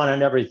I've drawn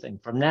on everything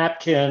from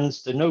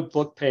napkins to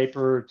notebook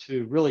paper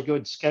to really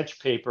good sketch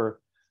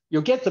paper.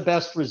 You'll get the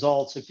best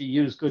results if you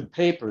use good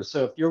paper.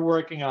 So if you're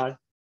working on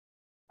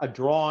a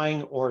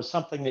drawing or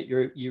something that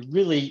you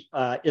really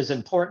is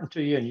important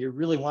to you and you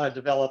really want to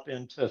develop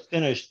into a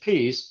finished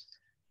piece,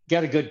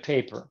 get a good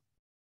paper.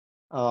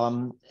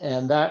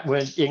 And that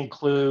would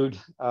include,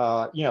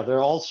 you know, there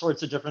are all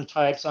sorts of different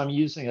types. I'm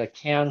using a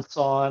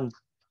Canson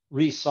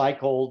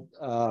recycled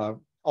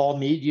all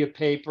media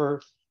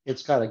paper.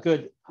 It's got a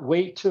good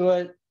weight to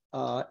it.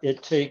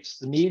 It takes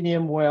the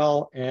medium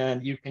well,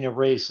 and you can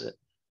erase it.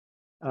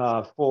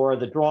 For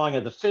the drawing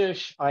of the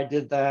fish, I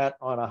did that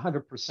on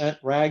 100%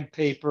 rag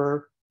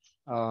paper.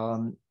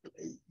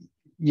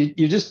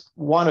 You just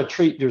want to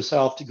treat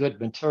yourself to good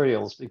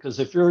materials, because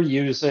if you're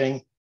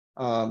using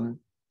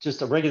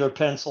just a regular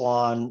pencil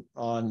on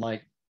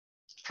like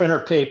printer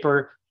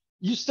paper,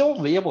 you still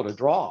will be able to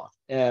draw,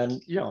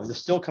 and you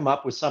still come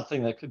up with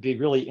something that could be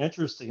really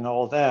interesting and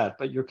all of that,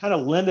 but you're kind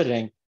of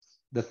limiting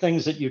the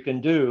things that you can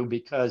do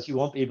because you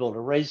won't be able to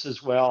erase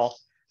as well,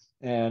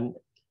 and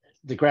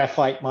the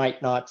graphite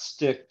might not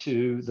stick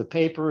to the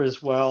paper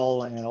as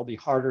well, and it'll be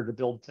harder to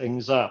build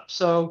things up.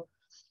 So,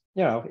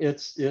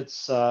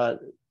 it's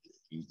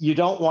you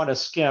don't want to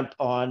skimp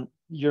on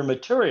your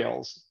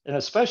materials, and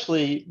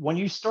especially when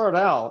you start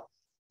out,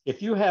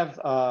 if you have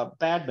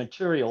bad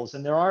materials,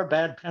 and there are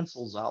bad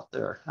pencils out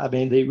there, I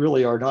mean, they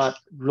really are not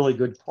really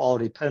good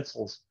quality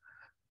pencils,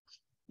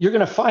 you're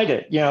going to fight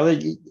it.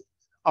 The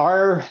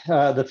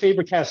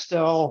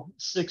Faber-Castell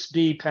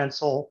 6B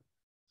pencil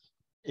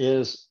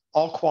is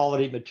all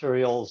quality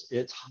materials.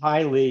 It's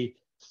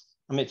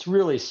it's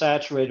really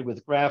saturated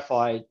with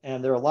graphite,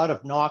 and there are a lot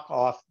of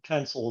knockoff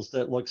pencils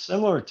that look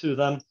similar to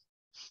them.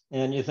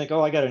 And you think,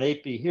 oh, I got an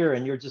 8B here,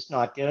 and you're just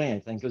not getting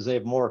anything because they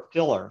have more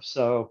filler.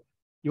 So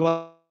you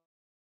want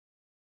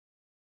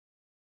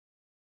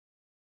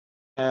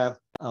to have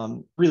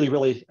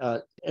really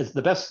as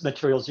the best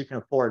materials you can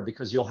afford,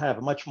 because you'll have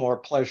a much more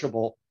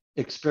pleasurable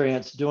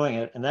experience doing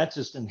it, and that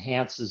just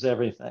enhances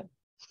everything.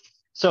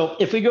 So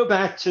if we go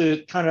back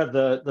to kind of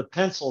the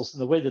pencils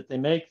and the way that they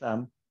make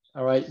them,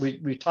 all right,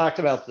 we talked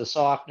about the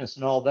softness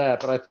and all that,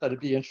 but I thought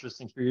it'd be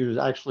interesting for you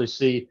to actually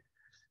see.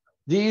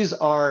 These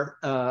are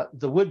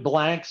the wood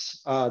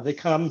blanks. They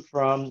come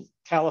from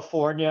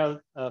California.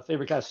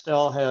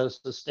 Faber-Castell has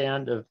a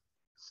stand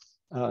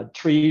of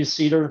trees,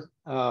 cedar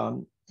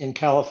in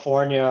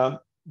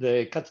California.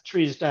 They cut the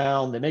trees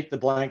down, they make the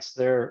blanks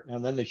there,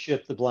 and then they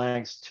ship the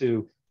blanks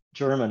to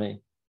Germany.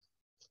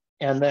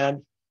 And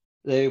then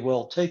they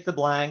will take the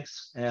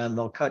blanks and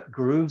they'll cut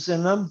grooves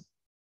in them.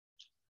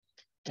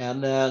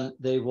 And then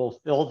they will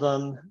fill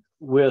them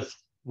with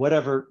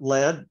whatever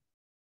lead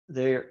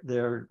they've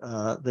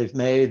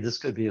made. This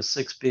could be a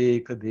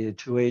 6B, could be a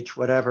 2H,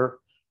 whatever.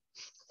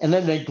 And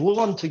then they glue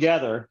them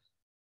together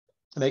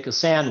to make a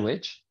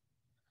sandwich.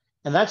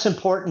 And that's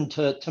important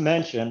to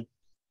mention.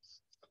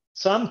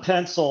 Some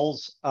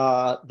pencils,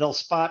 they'll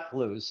spot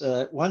glue.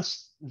 So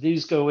once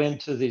these go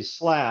into these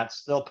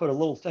slats, they'll put a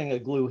little thing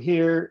of glue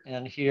here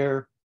and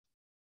here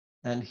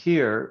and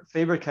here.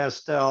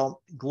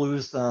 Faber-Castell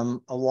glues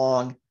them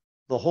along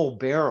the whole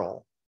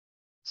barrel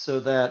so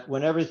that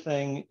when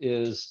everything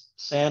is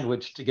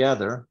sandwiched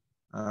together,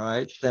 all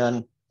right,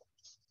 then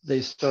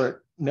they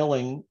start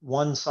milling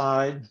one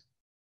side.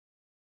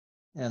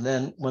 And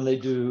then when they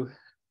do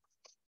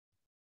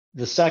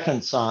the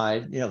second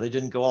side, they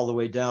didn't go all the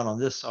way down on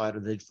this side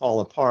or they'd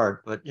fall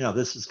apart. But,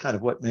 this is kind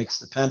of what makes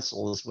the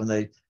pencils when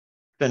they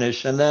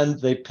finish. And then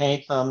they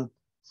paint them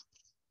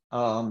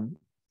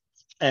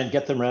and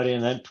get them ready,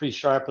 and then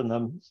pre-sharpen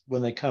them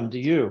when they come to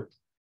you.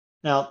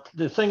 Now,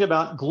 the thing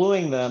about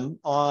gluing them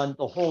on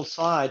the whole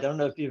side, I don't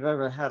know if you've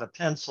ever had a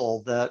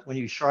pencil that when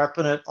you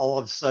sharpen it, all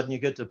of a sudden you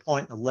get to a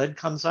point and the lead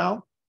comes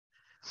out.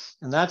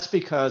 And that's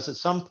because at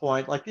some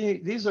point, like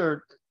these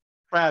are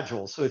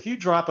fragile. So if you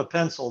drop a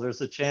pencil,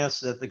 there's a chance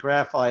that the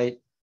graphite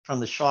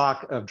from the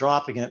shock of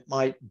dropping it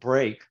might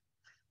break.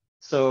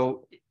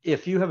 So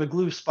if you have a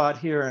glue spot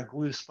here and a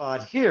glue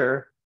spot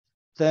here,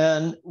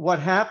 then what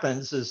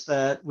happens is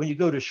that when you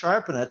go to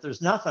sharpen it,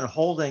 there's nothing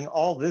holding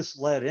all this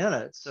lead in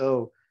it.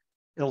 So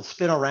it'll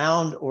spin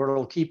around or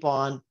it'll keep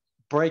on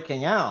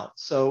breaking out.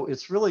 So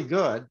it's really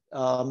good.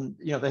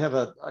 They have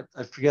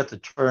I forget the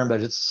term,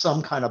 but it's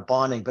some kind of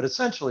bonding, but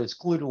essentially it's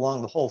glued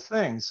along the whole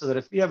thing so that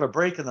if you have a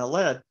break in the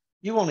lead,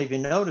 you won't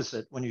even notice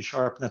it when you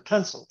sharpen a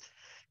pencil.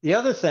 The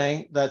other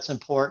thing that's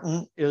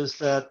important is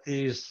that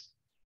these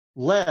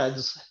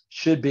leads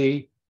should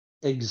be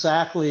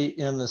exactly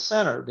in the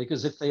center,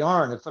 because if they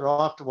aren't, if they're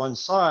off to one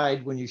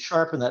side, when you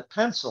sharpen that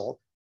pencil,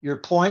 your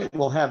point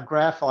will have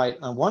graphite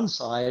on one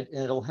side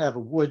and it'll have a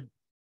wood,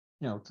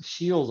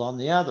 shield on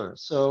the other.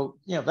 So,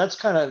 that's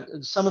kind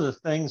of some of the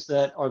things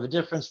that are the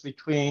difference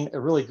between a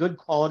really good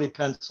quality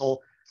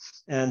pencil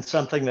and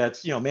something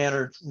that's,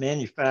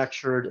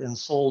 manufactured and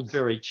sold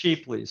very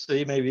cheaply. So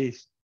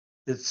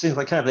it seems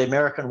like kind of the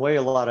American way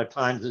a lot of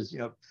times is,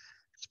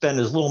 spend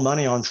as little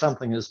money on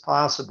something as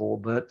possible.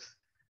 But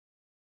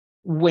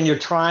when you're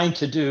trying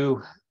to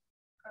do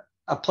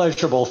a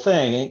pleasurable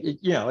thing,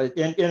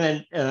 in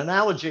an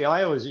analogy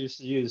I always used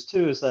to use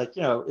too is that,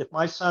 if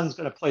my son's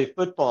going to play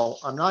football,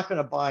 I'm not going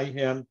to buy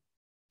him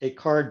a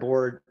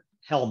cardboard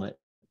helmet.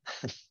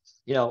 I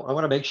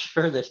want to make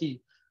sure that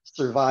he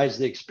survives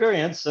the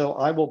experience. So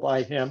I will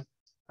buy him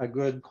a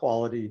good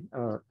quality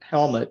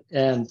helmet.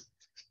 And,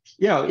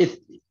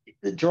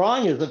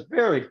 drawing is a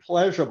very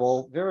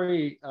pleasurable,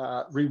 very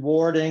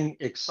rewarding,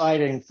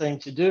 exciting thing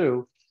to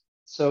do.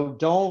 So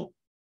don't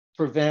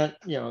prevent,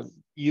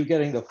 you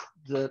getting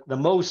the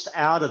most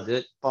out of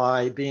it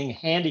by being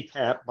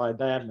handicapped by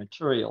bad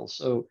materials.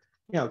 So,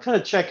 kind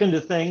of check into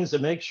things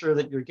and make sure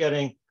that you're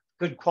getting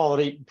good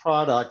quality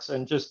products.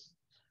 And just,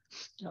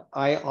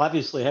 I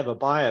obviously have a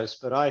bias,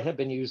 but I have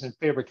been using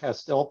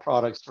Faber-Castell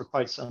products for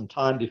quite some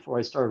time before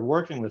I started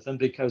working with them,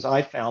 because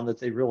I found that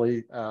they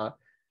really,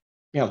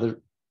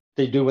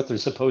 they do what they're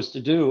supposed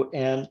to do.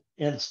 And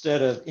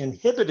instead of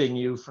inhibiting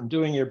you from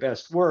doing your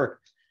best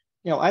work,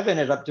 I've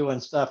ended up doing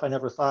stuff I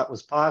never thought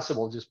was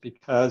possible, just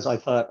because I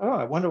thought, oh,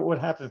 I wonder what would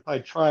happen if I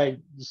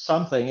tried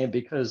something. And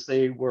because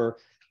they were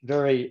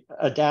very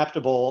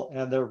adaptable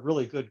and they're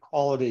really good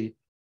quality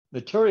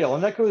material.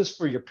 And that goes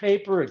for your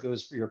paper, it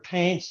goes for your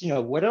paints,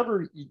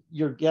 whatever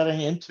you're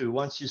getting into.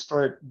 Once you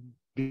start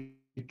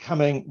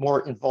becoming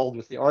more involved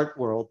with the art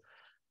world,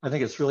 I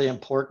think it's really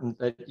important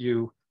that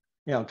you,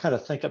 kind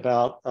of think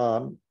about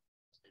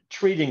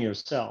treating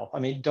yourself.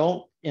 I mean,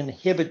 don't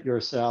inhibit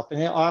yourself.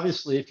 And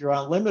obviously, if you're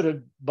on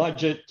limited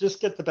budget,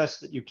 just get the best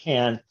that you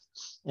can,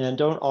 and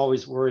don't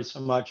always worry so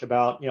much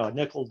about, a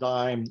nickel,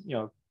 dime,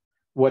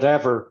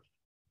 whatever,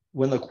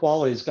 when the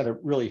quality is going to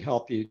really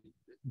help you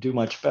do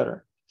much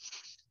better.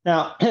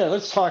 Now,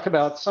 let's talk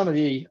about some of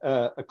the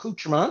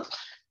accoutrements.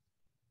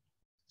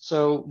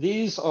 So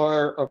these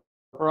are a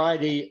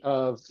variety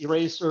of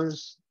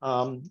erasers.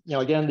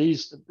 Again,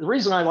 the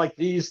reason I like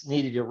these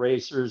kneaded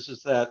erasers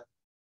is that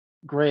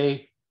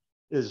gray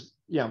is,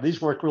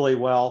 these work really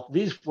well.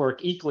 These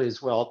work equally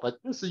as well, but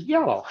this is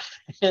yellow,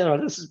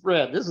 this is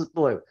red, this is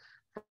blue.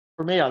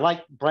 For me, I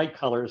like bright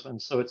colors, and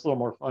so it's a little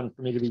more fun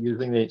for me to be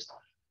using these.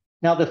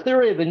 Now, the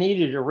theory of the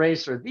kneaded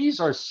eraser, these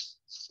are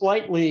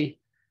slightly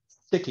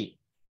sticky,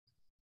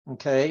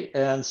 okay?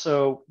 And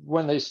so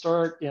when they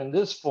start in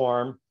this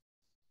form,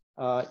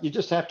 you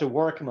just have to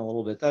work them a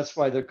little bit. That's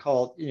why they're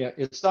called,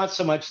 it's not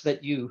so much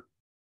that you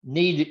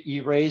need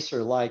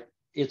eraser like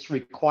it's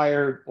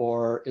required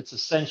or it's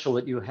essential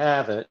that you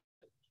have it,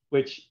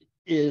 which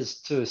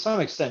is to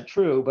some extent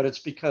true, but it's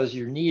because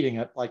you're kneading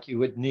it like you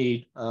would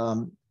knead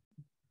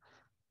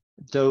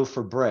dough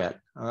for bread,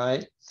 all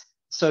right?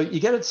 So you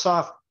get it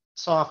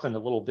softened a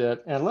little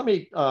bit. And let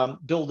me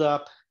build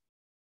up.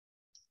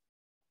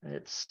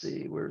 Let's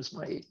see, where's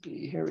my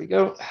 8B? Here we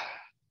go.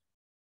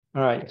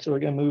 All right, so we're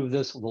going to move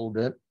this a little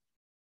bit.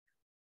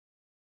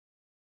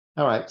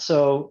 All right,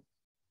 so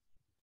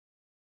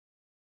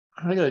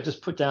I'm going to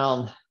just put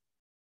down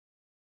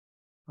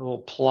a little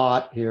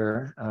plot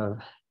here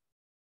of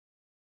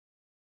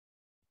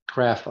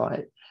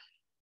graphite.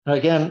 And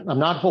again, I'm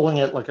not holding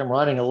it like I'm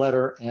writing a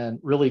letter and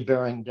really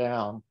bearing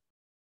down.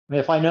 I mean,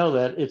 if I know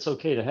that it's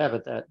okay to have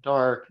it that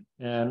dark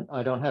and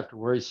I don't have to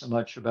worry so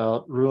much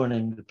about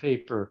ruining the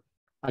paper,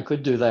 I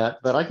could do that,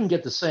 but I can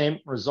get the same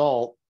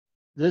result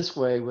this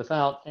way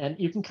without, and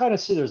you can kind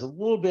of see there's a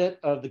little bit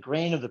of the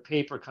grain of the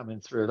paper coming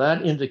through.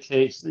 That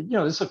indicates that,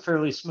 this is a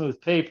fairly smooth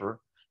paper.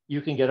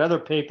 You can get other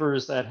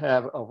papers that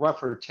have a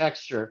rougher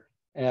texture,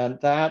 and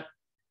that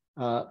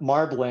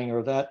marbling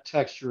or that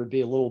texture would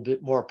be a little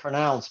bit more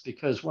pronounced,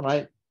 because when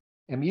I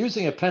am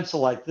using a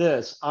pencil like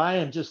this, I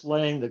am just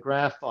laying the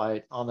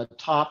graphite on the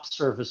top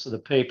surface of the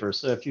paper.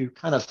 So if you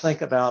kind of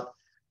think about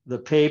the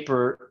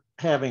paper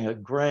having a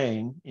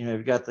grain,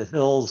 you've got the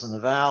hills and the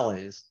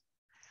valleys.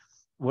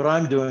 What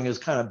I'm doing is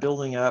kind of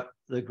building up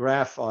the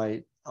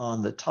graphite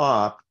on the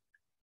top,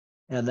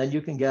 and then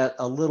you can get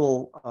a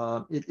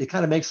little, it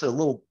kind of makes it a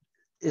little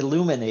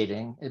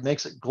illuminating. It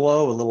makes it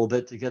glow a little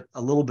bit to get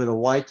a little bit of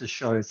white to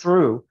show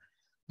through.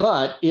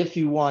 But if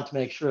you want to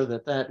make sure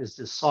that that is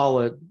just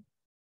solid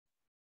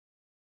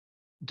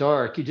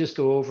dark, you just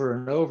go over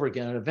and over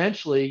again. And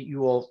eventually you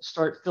will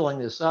start filling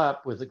this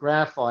up with the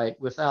graphite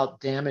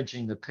without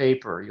damaging the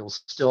paper. You'll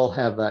still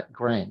have that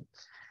grain.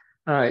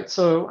 All right,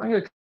 so I'm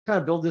going to kind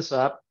of build this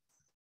up.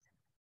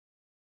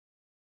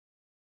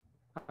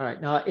 All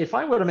right, now if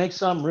I were to make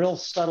some real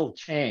subtle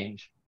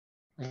change,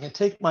 I can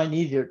take my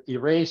kneaded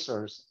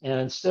erasers,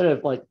 and instead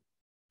of like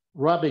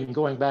rubbing,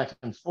 going back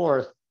and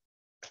forth,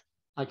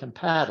 I can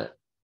pat it.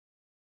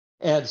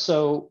 And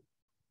so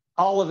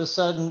all of a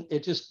sudden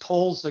it just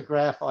pulls the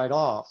graphite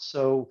off.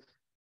 So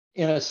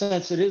in a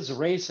sense, it is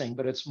erasing,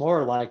 but it's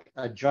more like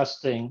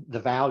adjusting the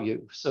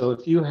value. So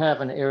if you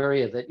have an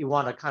area that you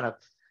want to kind of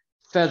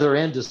feather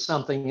into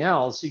something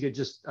else, you could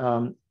just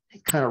kind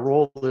of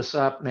roll this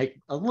up,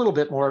 make a little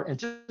bit more, and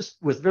just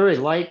with very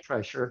light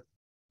pressure,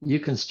 you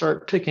can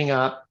start picking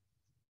up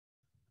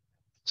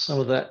some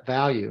of that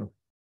value.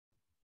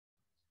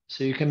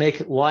 So you can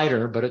make it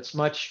lighter, but it's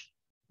much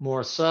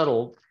more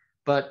subtle,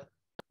 but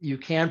you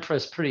can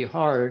press pretty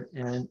hard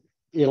and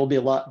it'll be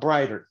a lot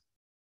brighter.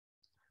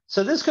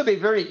 So this could be a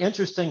very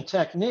interesting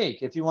technique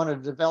if you want to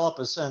develop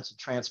a sense of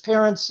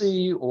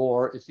transparency,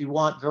 or if you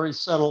want very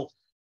subtle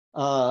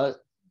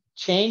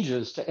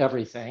changes to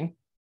everything,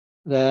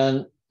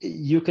 then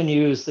you can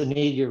use the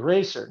kneaded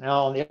eraser.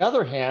 Now, on the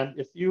other hand,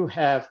 if you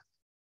have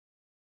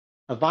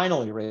a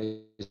vinyl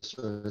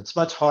eraser, it's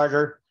much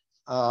harder.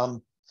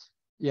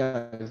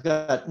 You've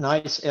got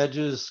nice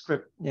edges,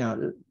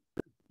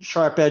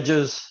 sharp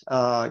edges.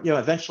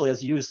 Eventually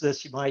as you use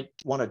this, you might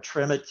want to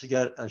trim it to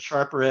get a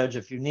sharper edge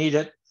if you need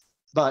it.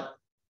 But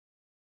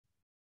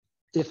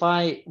if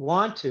I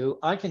want to,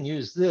 I can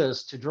use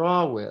this to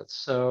draw with.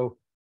 So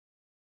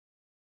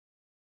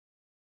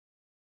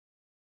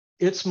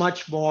it's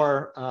much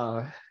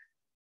more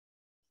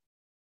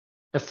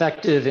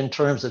effective in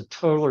terms of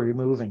totally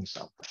removing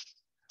something.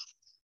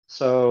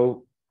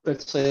 So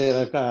let's say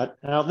I've got,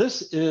 now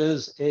this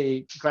is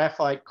a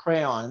graphite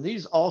crayon.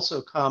 These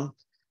also come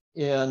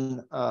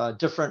in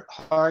different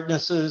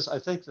hardnesses. I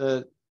think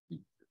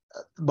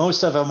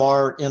most of them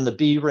are in the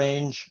B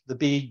range. The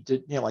B,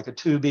 like a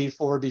 2B,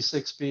 4B,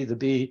 6B. The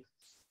B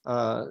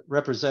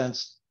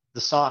represents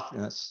the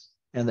softness,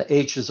 and the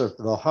H's are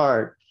for the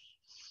hard.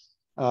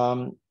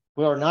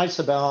 What are nice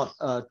about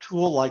a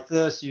tool like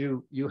this,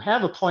 you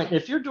have a point.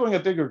 If you're doing a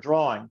bigger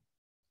drawing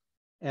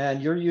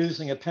and you're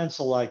using a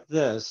pencil like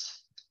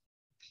this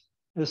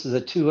is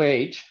a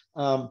 2H,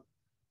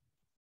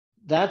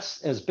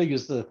 that's as big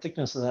as the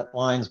thickness of that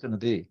line is going to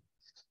be.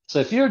 So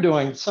if you're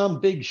doing some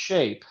big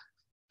shape,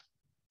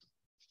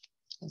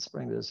 let's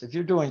bring this, if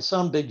you're doing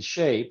some big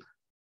shape,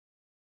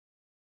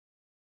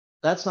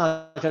 that's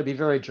not going to be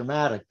very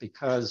dramatic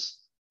because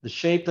the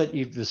shape that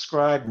you've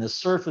described in the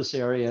surface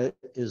area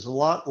is a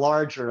lot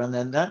larger, and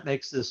then that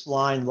makes this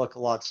line look a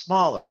lot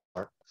smaller.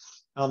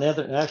 On the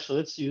other, actually,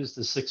 let's use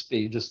the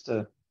 6B just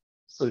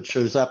so it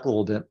shows up a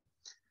little bit.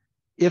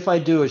 If I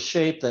do a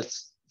shape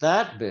that's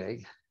that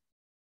big,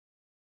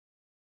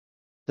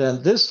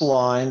 then this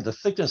line, the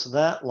thickness of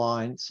that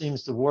line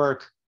seems to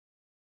work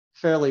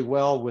fairly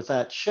well with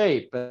that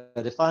shape. But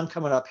if I'm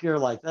coming up here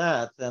like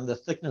that, then the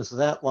thickness of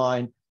that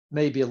line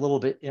may be a little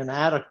bit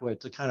inadequate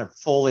to kind of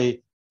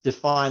fully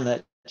define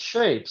that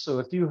shape. So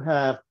if you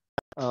have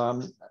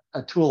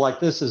a tool like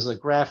this as a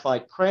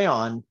graphite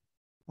crayon,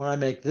 when I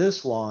make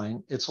this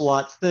line, it's a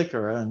lot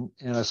thicker. And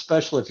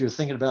especially if you're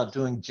thinking about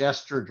doing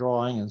gesture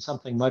drawing and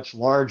something much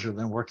larger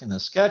than working a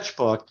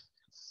sketchbook,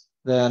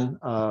 then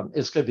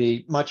it's going to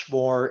be much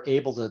more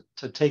able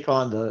to take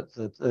on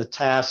the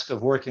task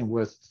of working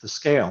with the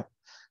scale.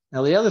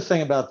 Now, the other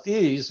thing about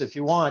these, if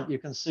you want, you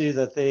can see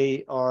that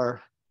they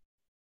are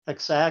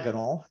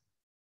hexagonal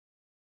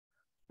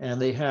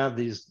and they have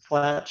these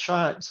flat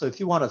shots. So if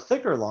you want a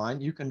thicker line,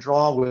 you can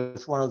draw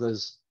with one of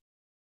those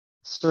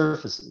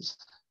surfaces.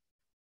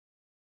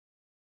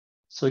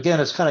 So again,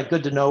 it's kind of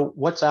good to know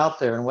what's out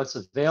there and what's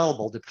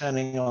available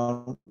depending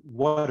on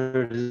what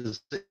it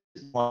is that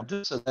you want to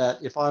do, so that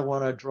if I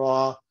want to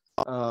draw,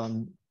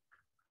 all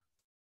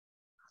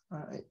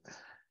right.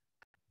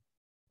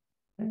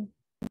 Okay.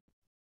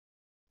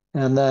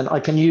 And then I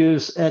can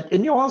use,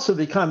 and you also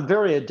become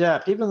very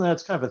adept, even though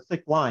it's kind of a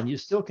thick line, you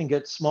still can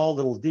get small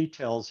little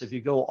details if you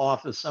go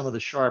off of some of the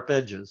sharp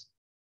edges.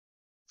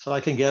 So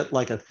I can get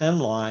like a thin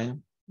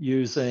line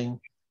using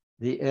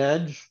the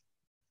edge.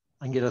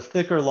 I can get a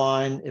thicker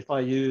line if I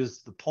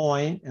use the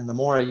point, and the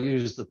more I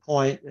use the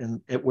point and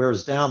it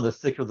wears down, the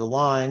thicker the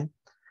line.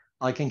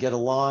 I can get a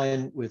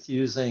line with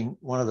using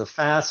one of the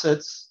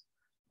facets.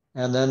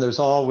 And then there's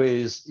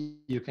always,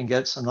 you can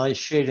get some nice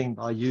shading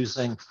by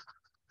using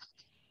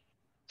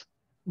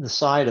the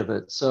side of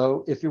it.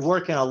 So if you're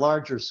working on a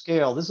larger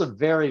scale, this is a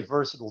very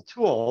versatile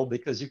tool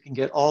because you can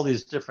get all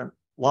these different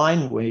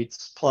line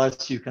weights,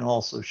 plus you can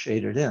also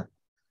shade it in. Okay,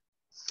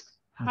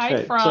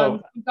 hi, Franz.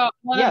 So, we've got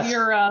one of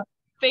your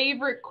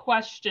favorite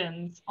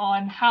questions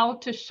on how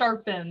to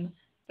sharpen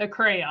the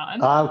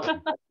crayon.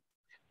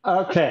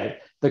 Okay.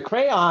 The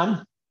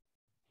crayon,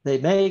 they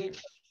make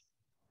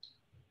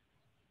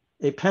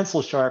a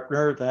pencil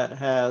sharpener that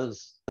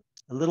has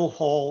a little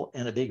hole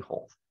and a big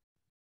hole.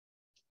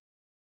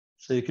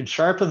 So you can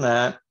sharpen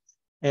that.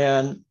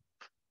 And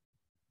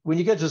when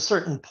you get to a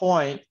certain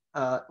point,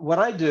 what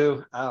I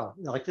do,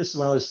 like this is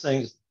one of those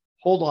things,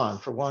 hold on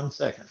for 1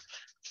 second.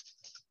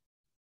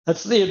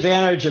 That's the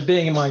advantage of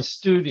being in my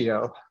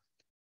studio.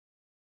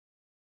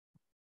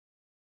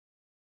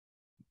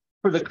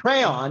 For the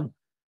crayon,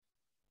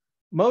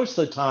 most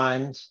of the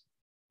times,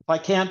 if I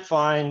can't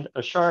find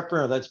a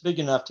sharpener that's big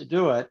enough to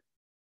do it,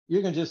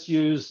 you can just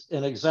use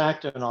an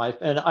X-Acto knife.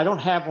 And I don't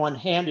have one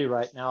handy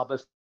right now,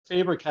 but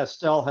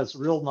Faber-Castell has a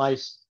real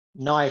nice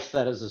knife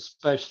that is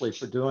especially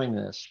for doing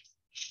this.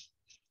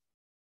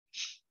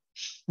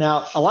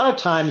 Now, a lot of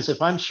times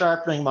if I'm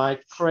sharpening my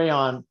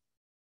crayon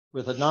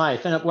with a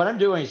knife, and what I'm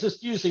doing is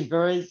just using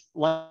very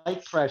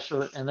light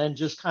pressure and then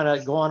just kind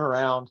of going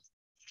around.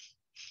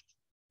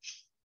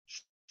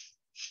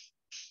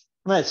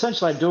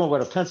 Essentially, I'm doing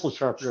what a pencil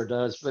sharpener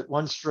does, but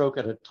one stroke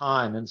at a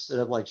time instead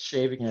of like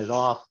shaving it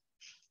off.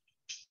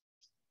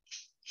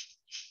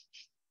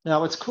 Now,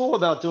 what's cool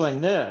about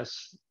doing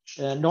this,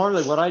 and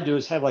normally what I do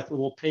is have like a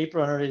little paper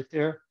underneath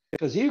there,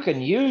 because you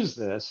can use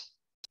this.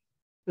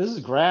 This is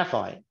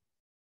graphite.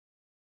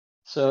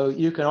 So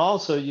you can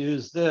also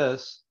use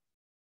this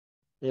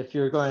if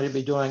you're going to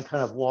be doing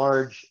kind of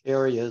large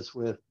areas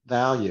with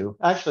value.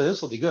 Actually,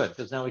 this will be good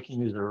because now we can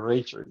use an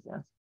eraser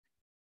again.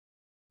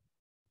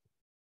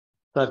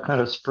 So I've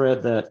kind of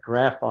spread that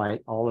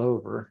graphite all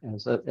over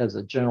as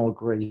a general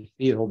gray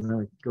field, and then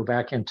we go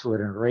back into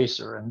it in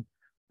eraser. And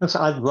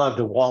I'd love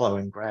to wallow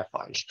in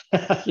graphite.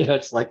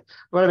 It's like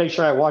I want to make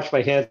sure I wash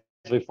my hands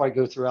before I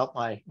go throughout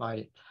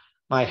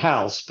my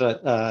house.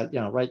 But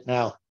right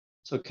now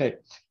it's okay.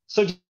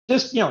 So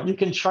just you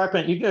can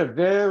sharpen it. You get a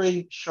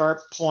very sharp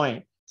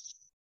point.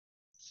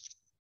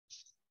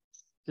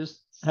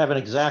 Just have an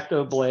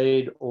X-Acto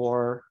blade,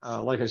 or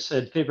like I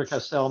said,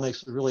 Faber-Castell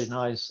makes a really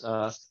nice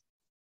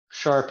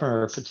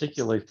sharpener,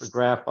 particularly for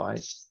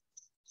graphite.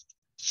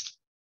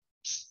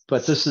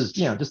 But this is,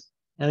 just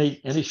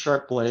any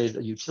sharp blade,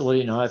 a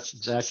utility knife,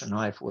 X-Acto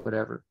knife,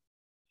 whatever.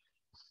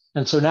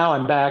 And so now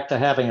I'm back to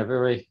having a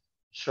very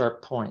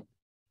sharp point.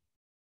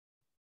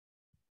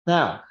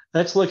 Now,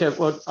 let's look at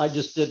what I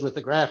just did with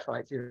the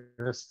graphite here.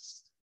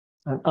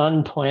 An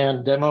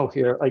unplanned demo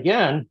here.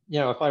 Again,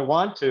 if I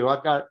want to,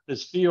 I've got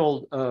this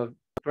field of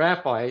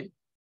graphite.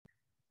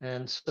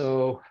 And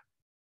so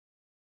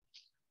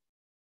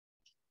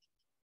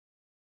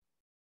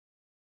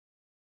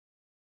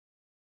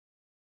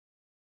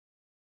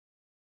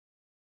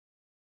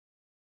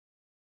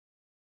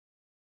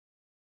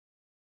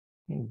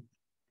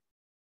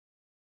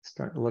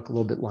starting to look a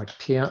little bit like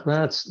piano.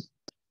 This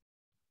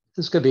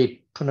is going to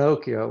be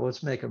Pinocchio.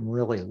 Let's make him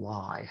really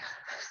lie.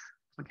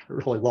 Put a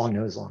really long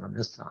nose on him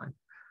this time.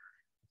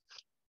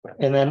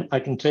 And then I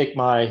can take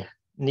my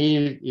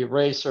Kneaded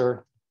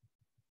eraser,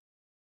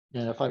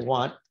 and if I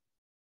want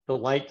the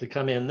light to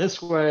come in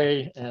this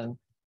way, and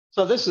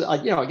so this is,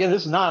 again,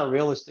 this is not a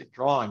realistic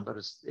drawing, but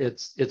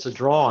it's a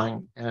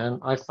drawing, and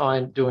I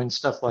find doing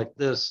stuff like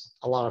this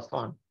a lot of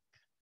fun.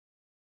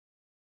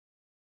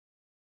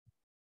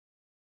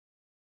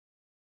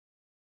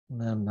 And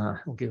then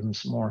we'll give him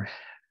some more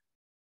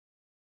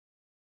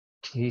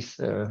teeth,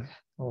 a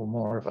little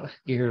more of a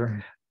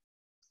ear,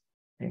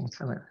 and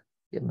kind of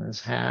give him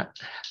his hat.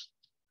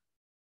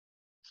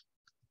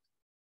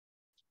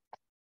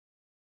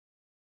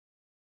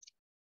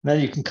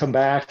 Then you can come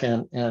back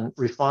and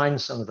refine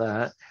some of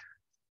that.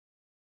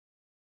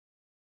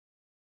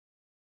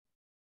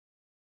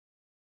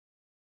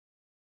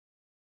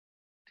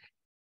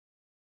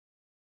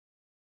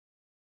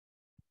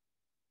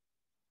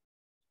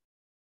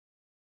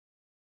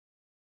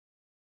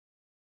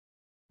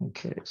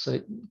 Okay, so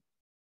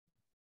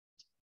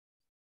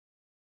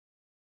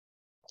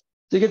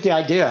you get the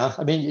idea.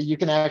 I mean, you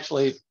can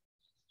actually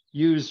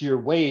use your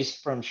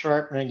waste from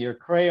sharpening your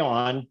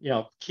crayon,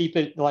 keep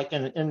it like,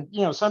 and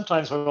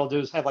sometimes what I'll do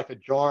is have like a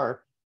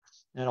jar,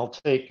 and I'll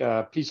take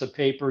a piece of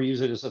paper,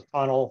 use it as a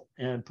funnel,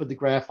 and put the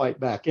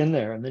graphite back in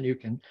there. And then you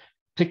can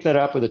pick that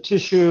up with a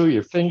tissue,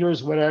 your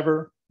fingers,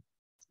 whatever,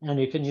 and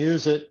you can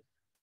use it.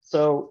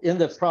 So in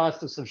the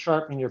process of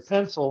sharpening your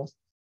pencil,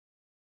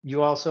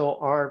 you also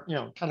are,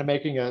 kind of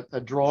making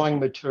a drawing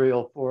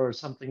material for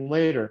something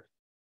later.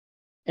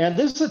 And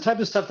this is the type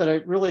of stuff that I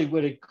really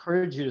would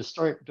encourage you to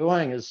start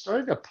doing, is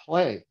starting to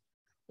play.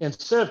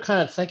 Instead of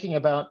kind of thinking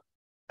about,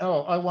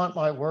 oh, I want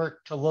my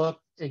work to look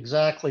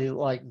exactly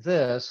like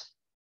this,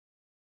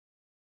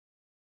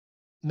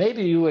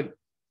 maybe you would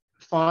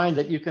find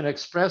that you can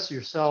express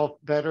yourself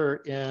better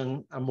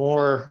in a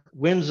more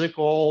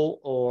whimsical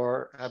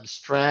or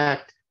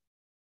abstract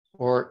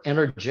or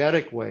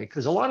energetic way.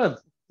 Because a lot of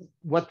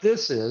what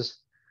this is,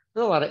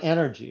 there's a lot of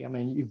energy. I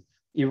mean, you've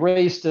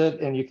erased it,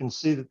 and you can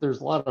see that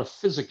there's a lot of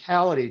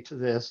physicality to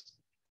this,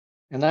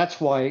 and that's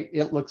why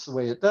it looks the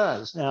way it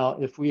does. Now,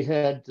 if we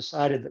had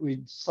decided that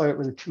we'd start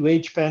with a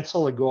 2H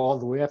pencil and go all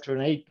the way up to an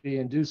 8B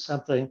and do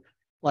something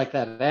like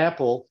that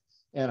apple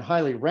and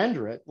highly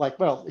render it, like,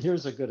 well,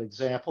 here's a good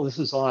example. This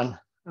is on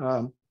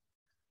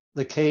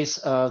the case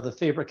of the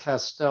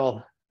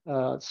Faber-Castell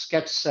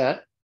Sketch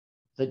Set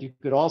that you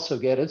could also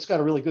get. It's got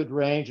a really good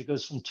range. It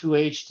goes from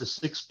 2H to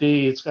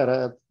 6B. It's got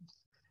a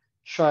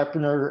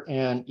sharpener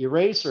and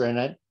eraser in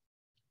it,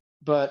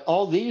 but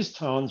all these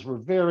tones were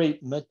very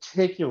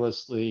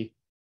meticulously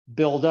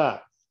built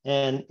up.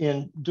 And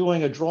in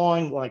doing a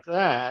drawing like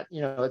that,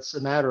 it's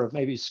a matter of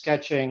maybe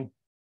sketching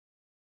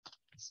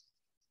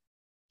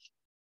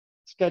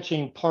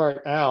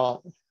part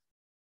out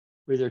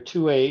with your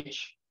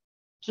 2H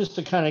just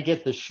to kind of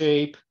get the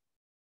shape.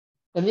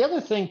 And the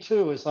other thing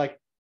too is, like,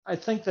 I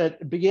think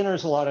that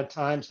beginners a lot of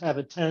times have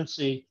a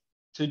tendency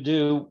to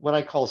do what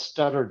I call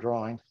stutter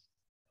drawing.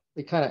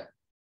 They kind of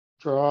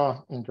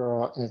draw and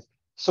draw. And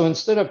so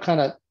instead of kind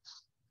of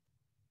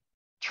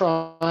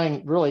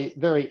trying really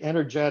very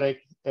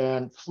energetic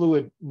and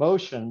fluid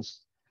motions,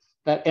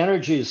 that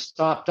energy is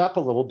stopped up a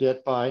little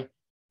bit by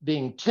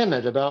being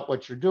timid about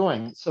what you're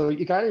doing. So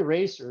you got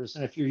erasers,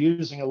 and if you're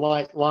using a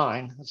light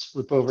line, let's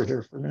flip over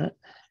here for a minute.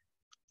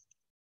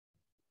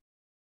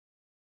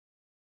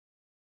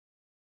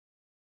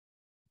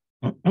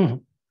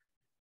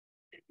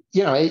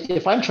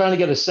 If I'm trying to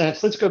get a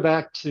sense, let's go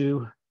back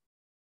to,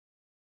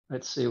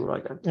 let's see what I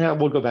got. Yeah,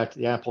 we'll go back to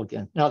the apple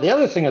again. Now, the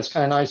other thing that's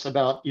kind of nice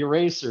about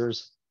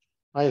erasers,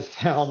 I've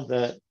found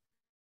that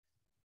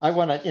I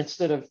want to,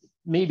 instead of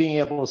me being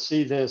able to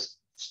see this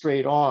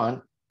straight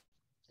on,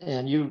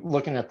 and you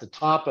looking at the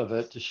top of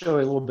it to show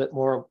you a little bit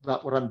more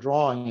about what I'm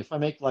drawing. If I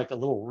make like a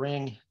little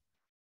ring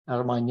out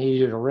of my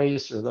kneaded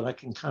eraser, then I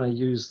can kind of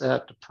use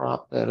that to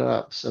prop that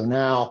up. So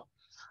now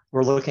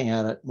we're looking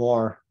at it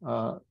more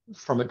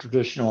from a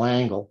traditional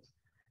angle.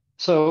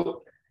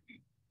 So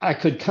I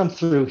could come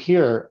through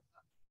here.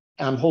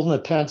 I'm holding a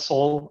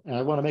pencil and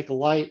I want to make a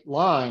light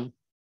line.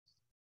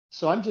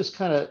 So I'm just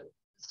kind of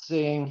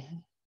seeing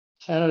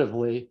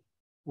tentatively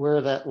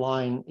where that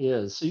line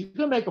is. So you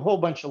can make a whole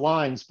bunch of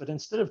lines, but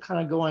instead of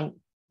kind of going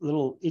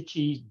little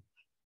itchy,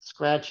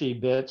 scratchy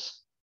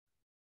bits,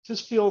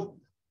 just feel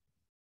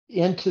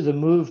into the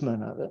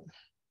movement of it.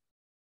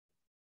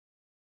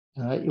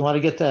 You want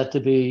to get that to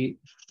be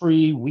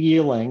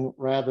freewheeling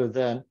rather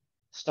than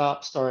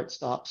stop, start,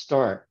 stop,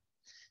 start.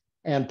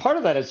 And part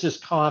of that is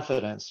just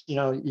confidence. You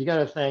know, you got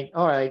to think,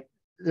 all right,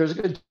 there's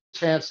a good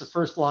chance the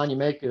first line you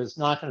make is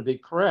not going to be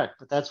correct,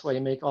 but that's why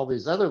you make all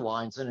these other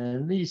lines. And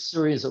in these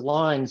series of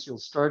lines, you'll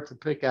start to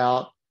pick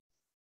out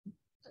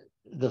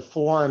the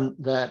form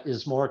that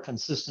is more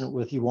consistent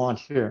with you want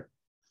here.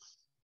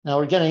 Now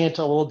we're getting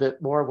into a little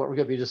bit more of what we're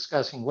going to be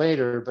discussing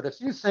later, but if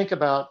you think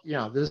about, you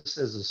know, this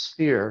as a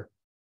sphere,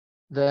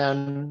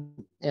 then,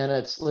 and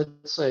it's,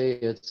 let's say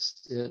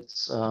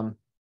it's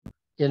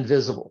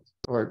invisible,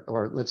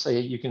 or let's say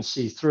you can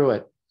see through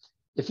it.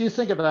 If you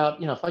think about,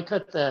 you know, if I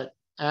cut that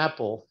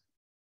apple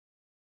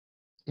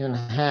in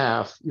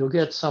half, you'll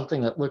get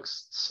something that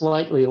looks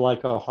slightly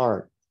like a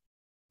heart.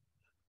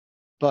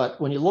 But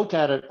when you look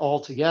at it all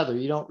together,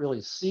 you don't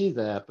really see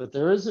that, but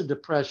there is a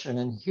depression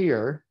in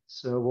here.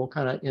 So we'll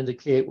kind of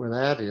indicate where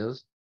that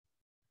is.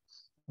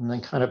 And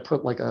then kind of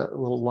put like a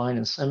little line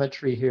of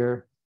symmetry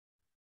here.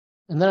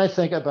 And then I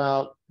think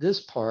about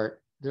this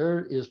part.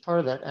 There is part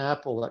of that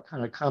apple that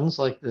kind of comes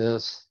like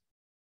this.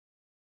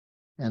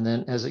 And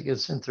then as it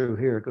gets in through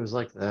here, it goes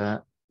like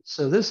that.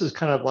 So this is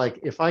kind of like,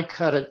 if I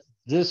cut it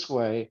this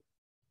way,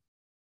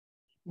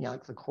 you know,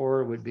 like the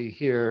core would be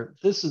here,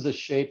 this is the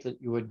shape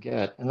that you would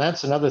get. And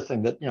that's another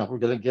thing that, you know, we're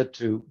going to get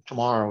to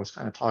tomorrow, is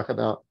kind of talk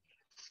about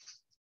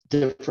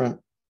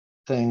different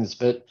things.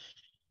 But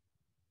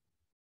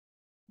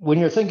when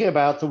you're thinking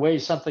about the way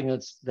something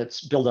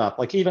that's built up,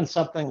 like even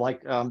something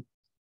like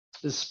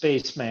this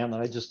spaceman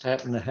that I just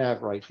happen to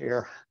have right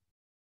here,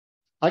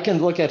 I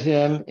can look at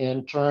him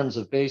in terms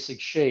of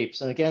basic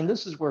shapes. And again,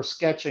 this is where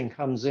sketching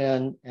comes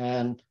in.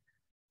 And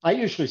I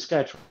usually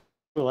sketch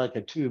like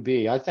a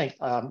 2B. I think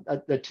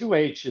the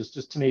 2H is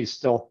just, to me,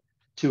 still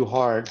too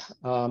hard.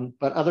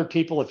 But other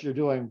people, if you're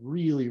doing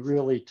really,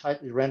 really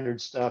tightly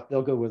rendered stuff,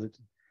 they'll go with it.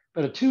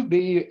 But a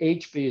 2B,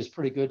 HB is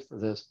pretty good for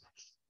this.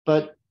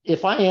 But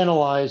if I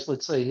analyze,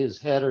 let's say,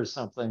 his head or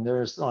something,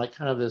 there's like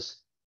kind of this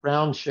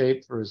round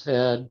shape for his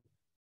head.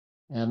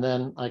 And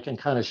then I can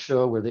kind of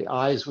show where the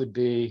eyes would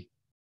be.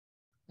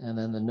 And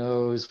then the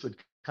nose would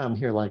come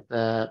here like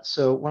that.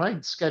 So when I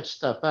sketch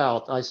stuff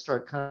out, I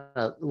start kind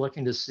of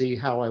looking to see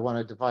how I want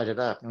to divide it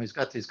up. And he's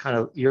got these kind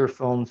of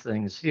earphone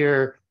things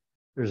here.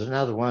 There's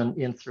another one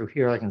in through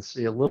here. I can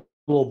see a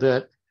little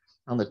bit.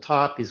 On the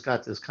top, he's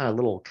got this kind of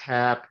little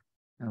cap.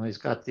 And he's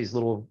got these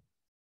little,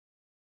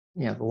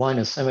 you know, the line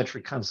of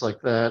symmetry comes like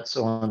that.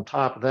 So on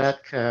top of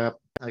that cap,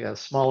 I got a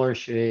smaller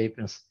shape.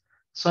 And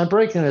so I'm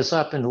breaking this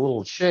up into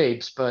little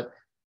shapes, but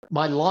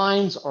my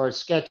lines are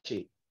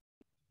sketchy,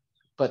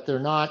 but they're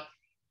not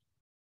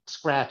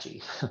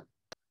scratchy.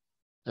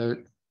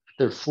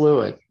 they're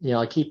fluid. You know,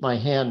 I keep my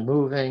hand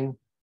moving.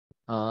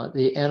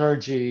 The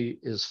energy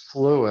is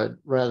fluid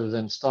rather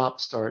than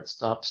stop, start,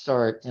 stop,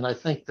 start. And I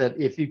think that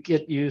if you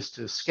get used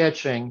to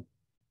sketching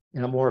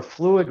in a more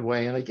fluid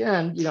way, and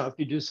again, you know, if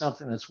you do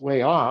something that's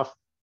way off,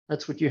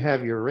 that's what you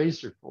have your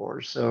eraser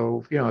for.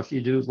 So, you know, if you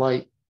do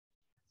light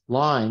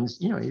lines,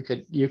 you know, you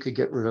could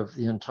get rid of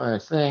the entire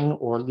thing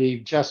or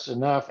leave just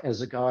enough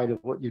as a guide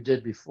of what you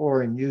did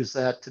before and use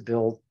that to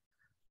build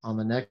on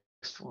the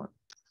next one.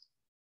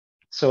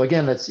 So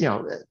again, that's, you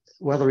know,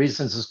 one of the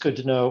reasons it's good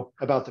to know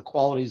about the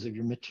qualities of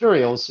your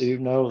materials. So you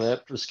know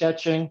that for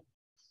sketching,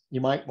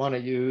 you might want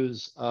to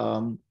use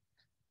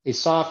a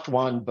soft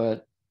one,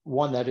 but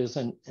one that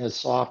isn't as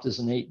soft as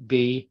an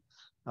 8B.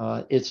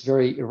 It's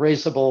very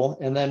erasable.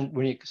 And then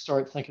when you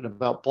start thinking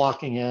about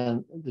blocking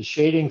in the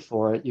shading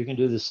for it, you can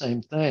do the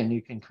same thing.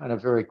 You can kind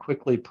of very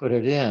quickly put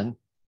it in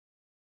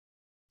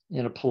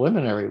a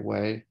preliminary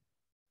way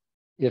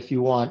if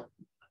you want,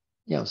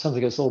 you know,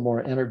 something that's a little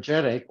more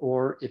energetic,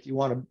 or if you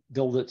want to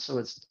build it so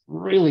it's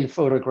really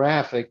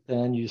photographic,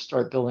 then you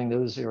start building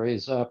those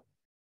areas up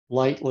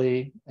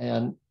lightly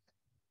and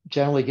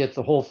generally get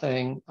the whole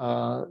thing,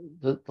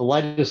 the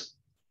lightest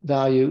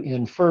value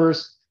in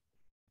first.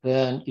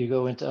 Then you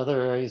go into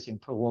other areas, you can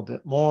put a little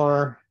bit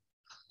more,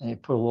 and you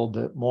put a little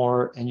bit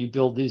more, and you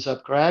build these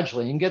up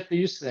gradually and get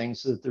these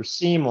things so that they're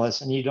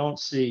seamless and you don't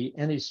see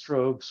any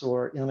strokes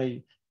or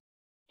any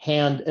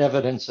hand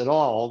evidence at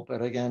all.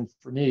 But again,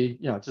 for me,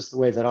 you know, just the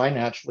way that I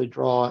naturally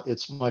draw,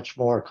 it's much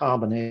more a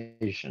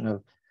combination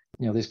of,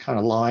 you know, these kind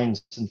of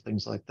lines and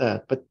things like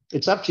that. But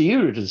it's up to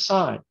you to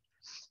decide.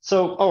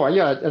 So, oh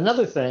yeah,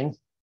 another thing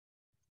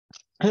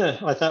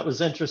I thought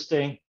was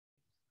interesting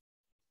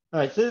All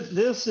right,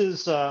 this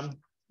is,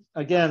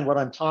 again, what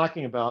I'm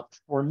talking about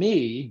for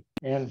me,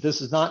 and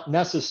this is not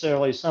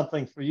necessarily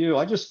something for you.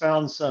 I just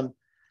found some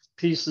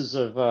pieces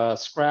of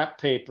scrap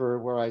paper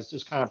where I was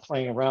just kind of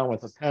playing around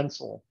with a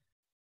pencil.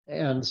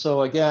 And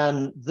so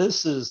again,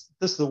 this is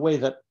the way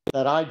that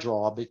I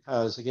draw,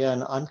 because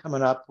again, I'm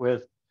coming up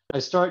with, I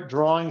start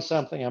drawing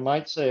something, I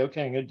might say,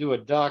 okay, I'm going to do a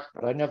duck,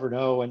 but I never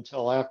know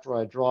until after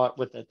I draw it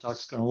what that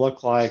duck's going to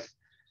look like.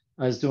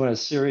 I was doing a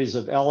series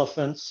of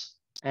elephants,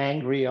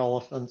 angry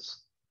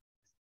elephants,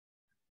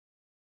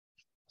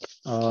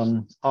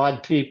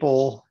 odd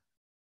people,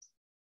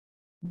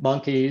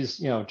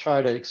 monkeys,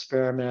 try to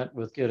experiment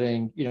with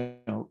getting,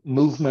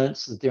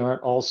 movements that they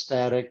aren't all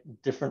static,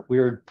 different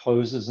weird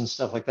poses and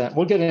stuff like that.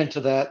 We'll get into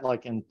that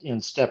like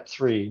in step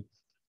 3.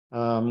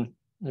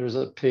 There's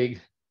a pig.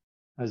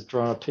 I was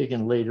drawing a pig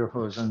in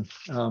lederhosen.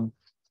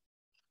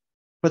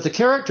 But the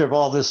character of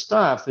all this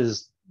stuff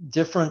is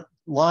different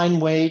line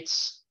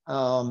weights.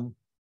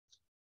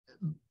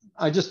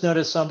 I just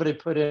noticed somebody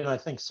put in, I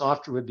think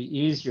softer would be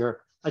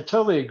easier. I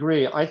totally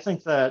agree. I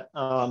think that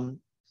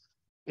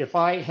if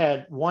I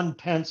had one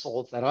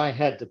pencil that I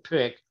had to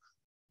pick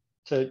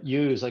to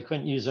use, I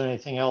couldn't use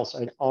anything else,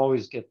 I'd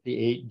always get the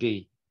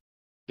 8B,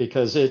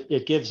 because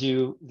it gives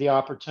you the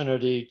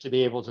opportunity to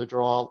be able to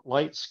draw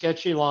light,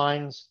 sketchy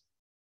lines,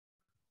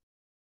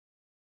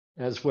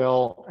 as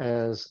well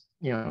as,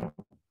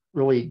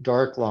 really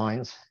dark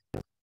lines.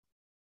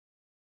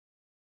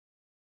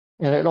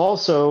 And it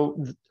also,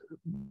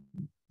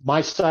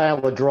 my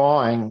style of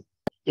drawing,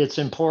 it's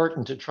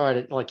important to try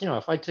to, like,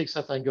 if I take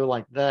something and go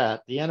like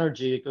that, the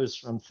energy, it goes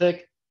from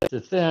thick to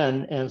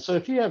thin. And so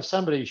if you have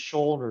somebody's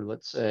shoulder,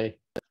 let's say,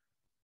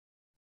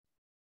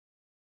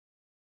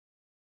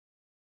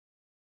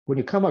 when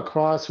you come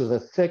across with a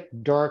thick,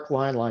 dark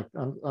line, like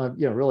I'm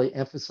really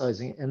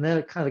emphasizing, and then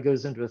it kind of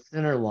goes into a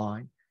thinner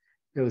line,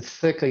 goes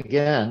thick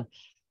again,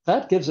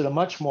 that gives it a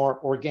much more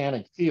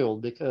organic feel,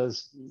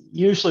 because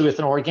usually with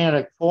an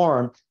organic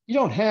form, you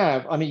don't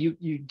have,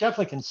 you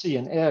definitely can see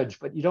an edge,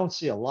 but you don't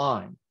see a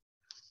line.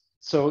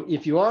 So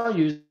if you are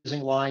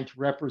using line to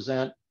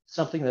represent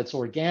something that's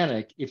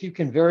organic, if you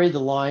can vary the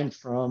line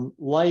from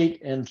light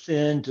and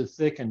thin to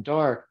thick and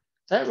dark,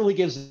 that really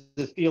gives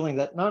the feeling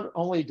that not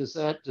only does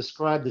that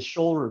describe the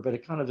shoulder, but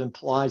it kind of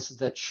implies that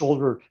that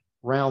shoulder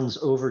rounds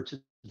over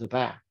to the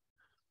back.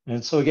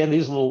 And so again,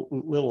 these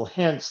little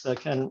hints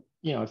that can,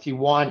 if you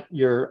want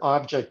your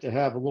object to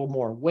have a little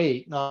more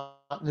weight, not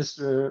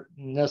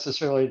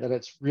necessarily that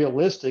it's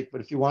realistic,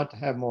 but if you want to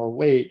have more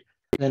weight,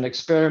 then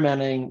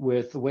experimenting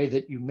with the way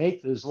that you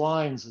make those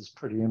lines is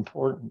pretty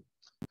important.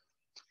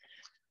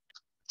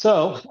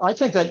 So I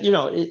think that,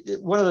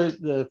 one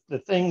of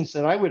the things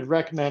that I would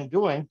recommend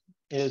doing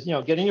is,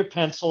 getting your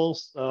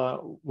pencils,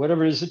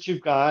 whatever it is that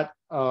you've got.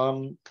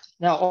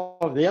 Now,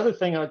 the other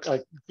thing I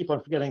keep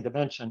on forgetting to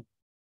mention,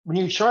 when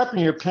you sharpen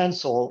your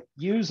pencil,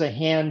 use a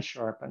hand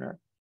sharpener.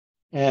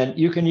 And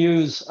you can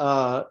use,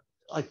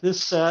 like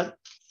this set,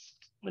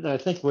 that I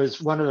think was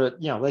one of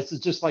the, this is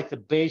just like the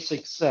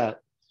basic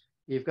set.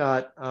 You've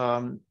got,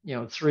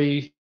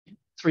 3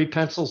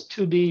 pencils,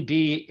 2B,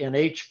 B, and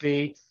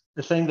HB.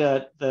 The thing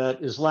that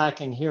is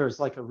lacking here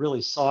is like a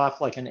really soft,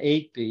 like an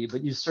 8B,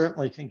 but you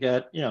certainly can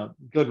get,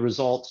 good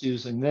results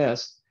using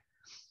this.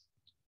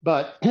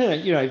 But,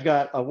 you've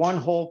got a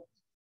 1-hole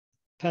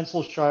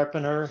pencil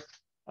sharpener.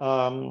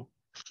 I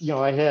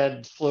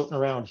had floating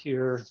around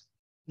here.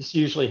 This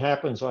usually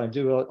happens when I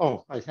do,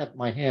 I have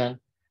my hand.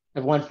 I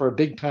have one for a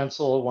big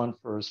pencil, one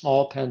for a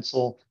small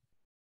pencil.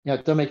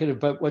 Don't make it,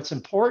 but what's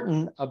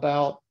important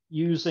about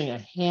using a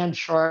hand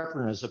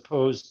sharpener as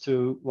opposed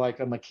to like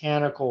a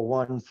mechanical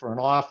one for an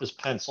office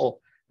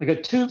pencil,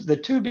 like the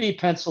 2B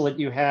pencil that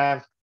you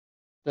have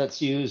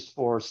that's used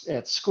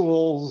at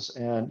schools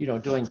and,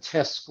 doing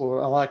test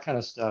score, all that kind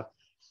of stuff.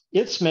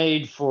 It's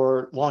made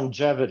for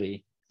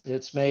longevity.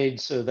 It's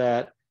made so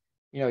that,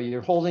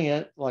 you're holding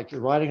it like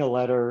you're writing a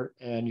letter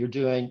and you're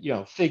doing,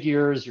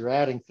 figures, you're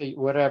adding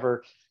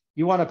whatever.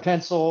 You want a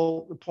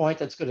pencil point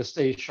that's going to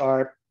stay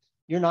sharp.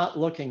 You're not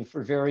looking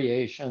for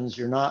variations.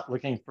 You're not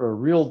looking for a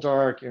real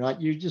dark.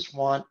 You just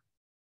want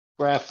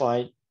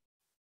graphite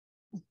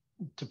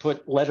to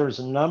put letters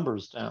and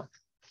numbers down.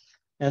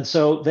 And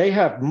so they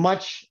have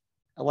much,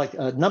 like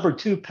a number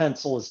 2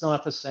 pencil is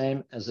not the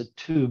same as a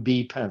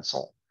 2B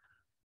pencil.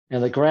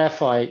 And the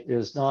graphite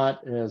is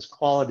not as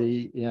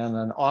quality in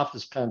an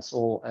office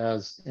pencil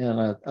as in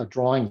a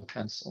drawing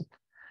pencil.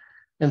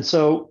 And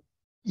so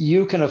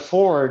you can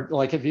afford,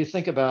 like if you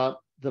think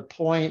about the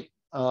point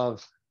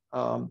of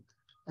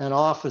an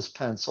office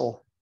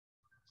pencil,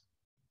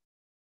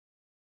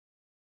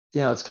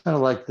 it's kind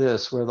of like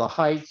this, where the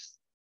height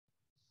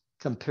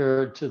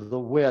compared to the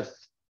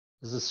width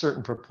is a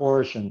certain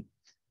proportion.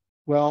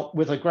 Well,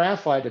 with a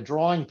graphite, a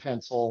drawing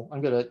pencil,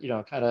 I'm going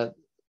to, kind of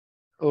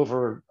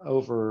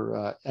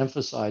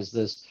emphasize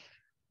this.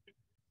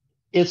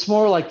 It's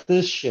more like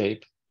this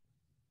shape,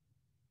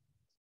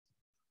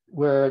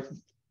 where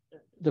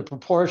the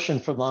proportion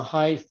from the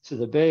height to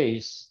the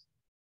base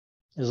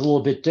is a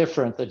little bit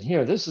different than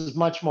here. This is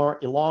much more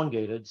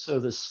elongated. So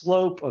the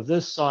slope of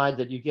this side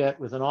that you get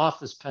with an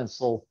office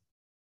pencil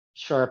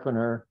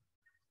sharpener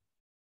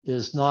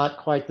is not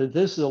quite that.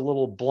 This is a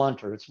little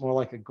blunter. It's more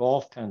like a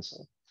golf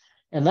pencil.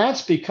 And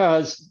that's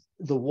because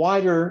the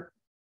wider,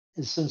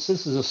 since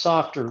this is a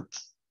softer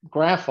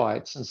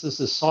graphite, since this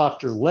is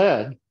softer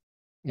lead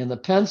in the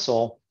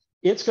pencil,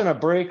 it's going to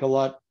break a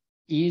lot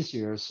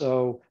easier.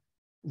 So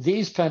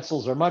these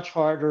pencils are much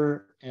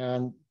harder,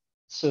 and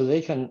so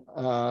they can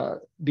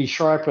be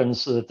sharpened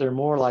so that they're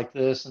more like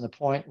this, and the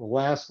point will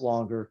last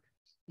longer.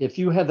 If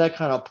you have that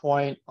kind of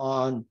point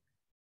on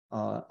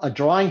a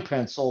drawing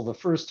pencil, the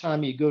first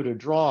time you go to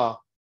draw,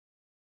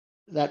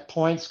 that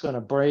point's going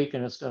to break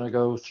and it's going to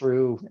go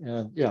through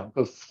and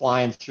go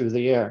flying through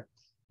the air.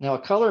 Now, a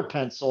color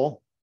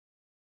pencil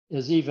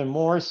is even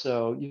more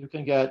so. You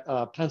can get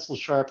pencil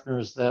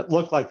sharpeners that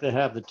look like they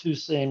have the two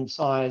same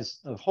size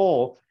of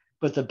hole,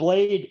 but the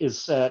blade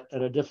is set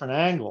at a different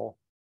angle.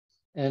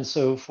 And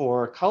so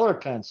for color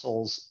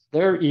pencils,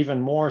 they're even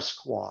more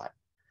squat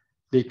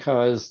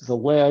because the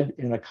lead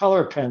in a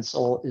color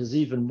pencil is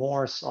even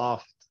more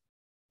soft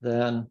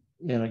than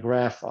in a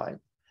graphite.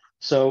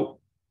 So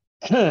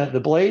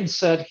the blade's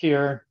set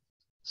here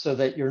so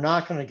that you're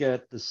not going to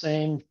get the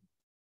same,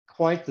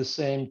 quite the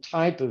same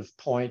type of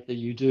point that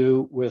you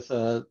do with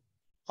a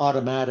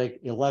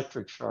automatic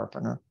electric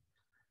sharpener.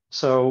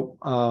 So,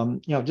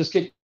 just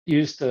get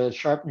used to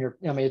sharpen your,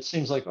 it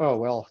seems like, oh,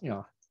 well,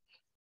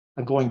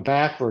 I'm going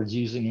backwards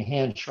using a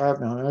hand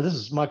sharpener. Now, this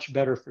is much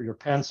better for your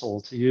pencil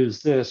to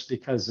use this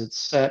because it's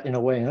set in a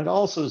way, and it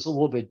also is a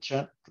little bit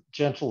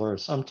gentler.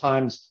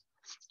 Sometimes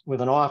with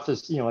an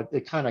office,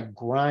 it kind of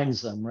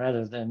grinds them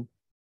rather than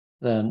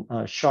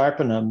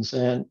sharpen them,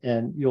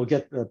 and you'll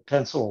get the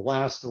pencil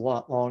last a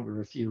lot longer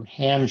if you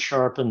hand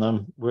sharpen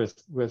them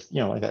with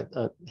like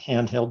a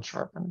handheld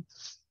sharpener.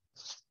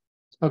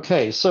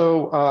 Okay,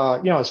 so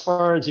as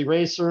far as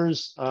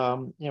erasers,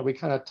 we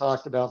kind of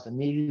talked about the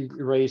kneaded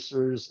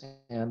erasers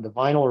and the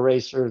vinyl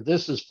eraser.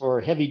 This is for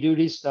heavy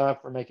duty stuff.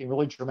 We're making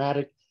really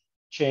dramatic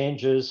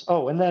changes.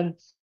 Oh, and then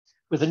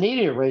with the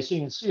kneaded eraser,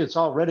 you can see it's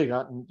already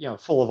gotten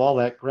full of all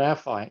that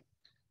graphite.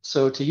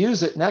 So to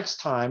use it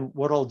next time,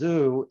 what I'll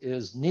do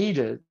is knead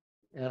it,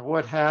 and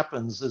what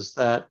happens is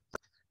that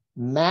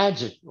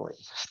magically,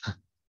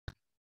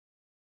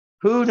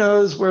 who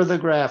knows where the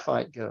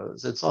graphite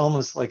goes? It's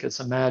almost like it's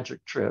a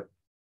magic trip.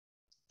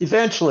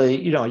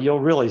 Eventually, you'll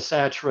really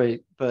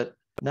saturate, but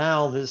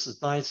now this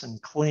is nice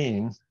and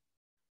clean,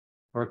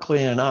 or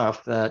clean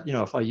enough that,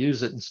 if I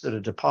use it instead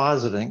of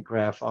depositing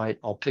graphite,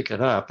 I'll pick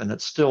it up, and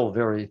it's still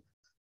very,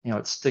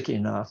 it's sticky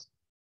enough.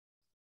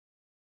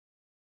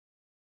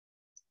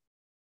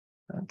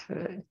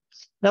 Okay.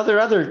 Now there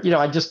are other,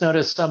 I just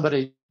noticed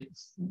somebody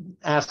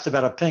asked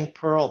about a pink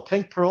pearl.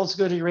 Pink pearl's a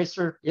good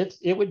eraser.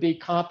 It would be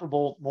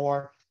comparable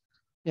more,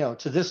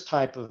 to this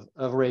type of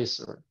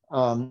eraser.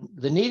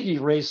 The kneaded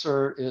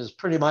eraser is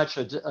pretty much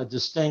a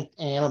distinct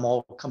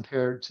animal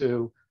compared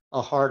to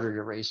a harder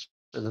eraser.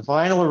 The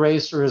vinyl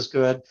eraser is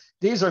good.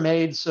 These are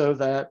made so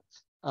that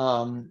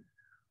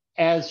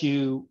as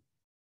you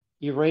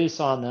erase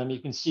on them, you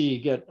can see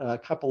you get a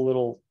couple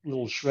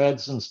little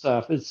shreds and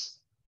stuff.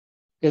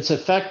 It's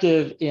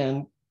effective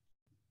in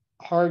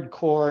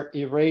hardcore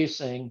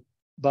erasing,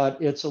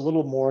 but it's a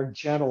little more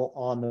gentle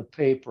on the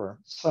paper.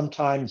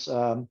 Sometimes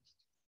a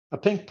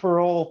pink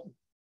pearl,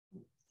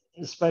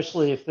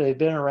 especially if they've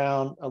been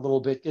around a little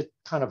bit, get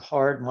kind of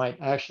hard,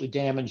 might actually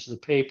damage the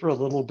paper a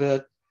little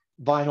bit.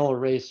 Vinyl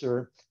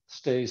eraser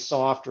stays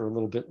softer a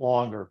little bit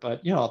longer,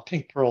 but a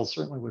pink pearl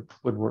certainly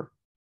would work.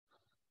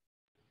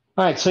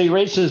 All right, so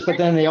erasers, but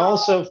then they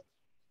also,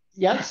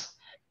 yes?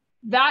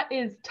 That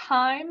is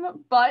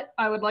time, but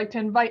I would like to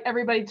invite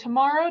everybody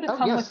tomorrow to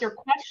come with your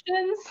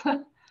questions.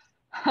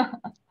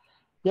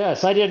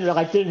 Yes, I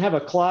didn't have a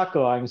clock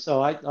going,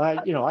 so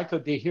I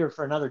could be here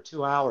for another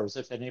 2 hours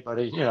if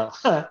anybody,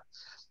 So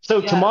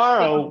yes.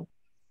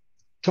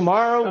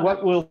 Tomorrow,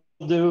 what we'll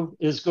do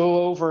is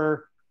go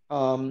over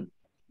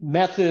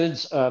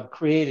methods of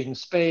creating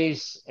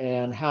space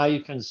and how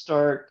you can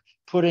start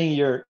putting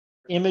your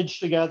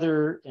image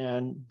together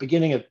and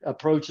beginning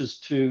approaches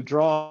to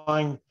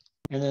drawing.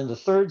 And then the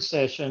third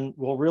session,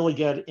 we'll really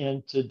get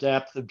into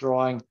depth of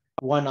drawing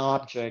one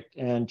object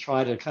and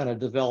try to kind of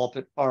develop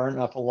it far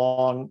enough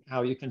along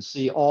how you can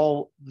see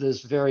all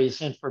this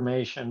various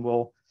information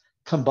will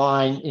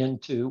combine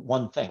into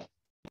one thing.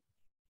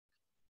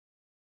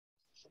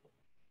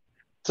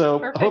 So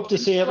perfect. Hope to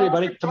see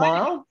everybody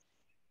tomorrow.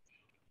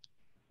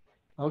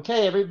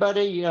 Okay,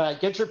 everybody,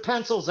 get your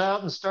pencils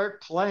out and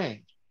start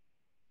playing.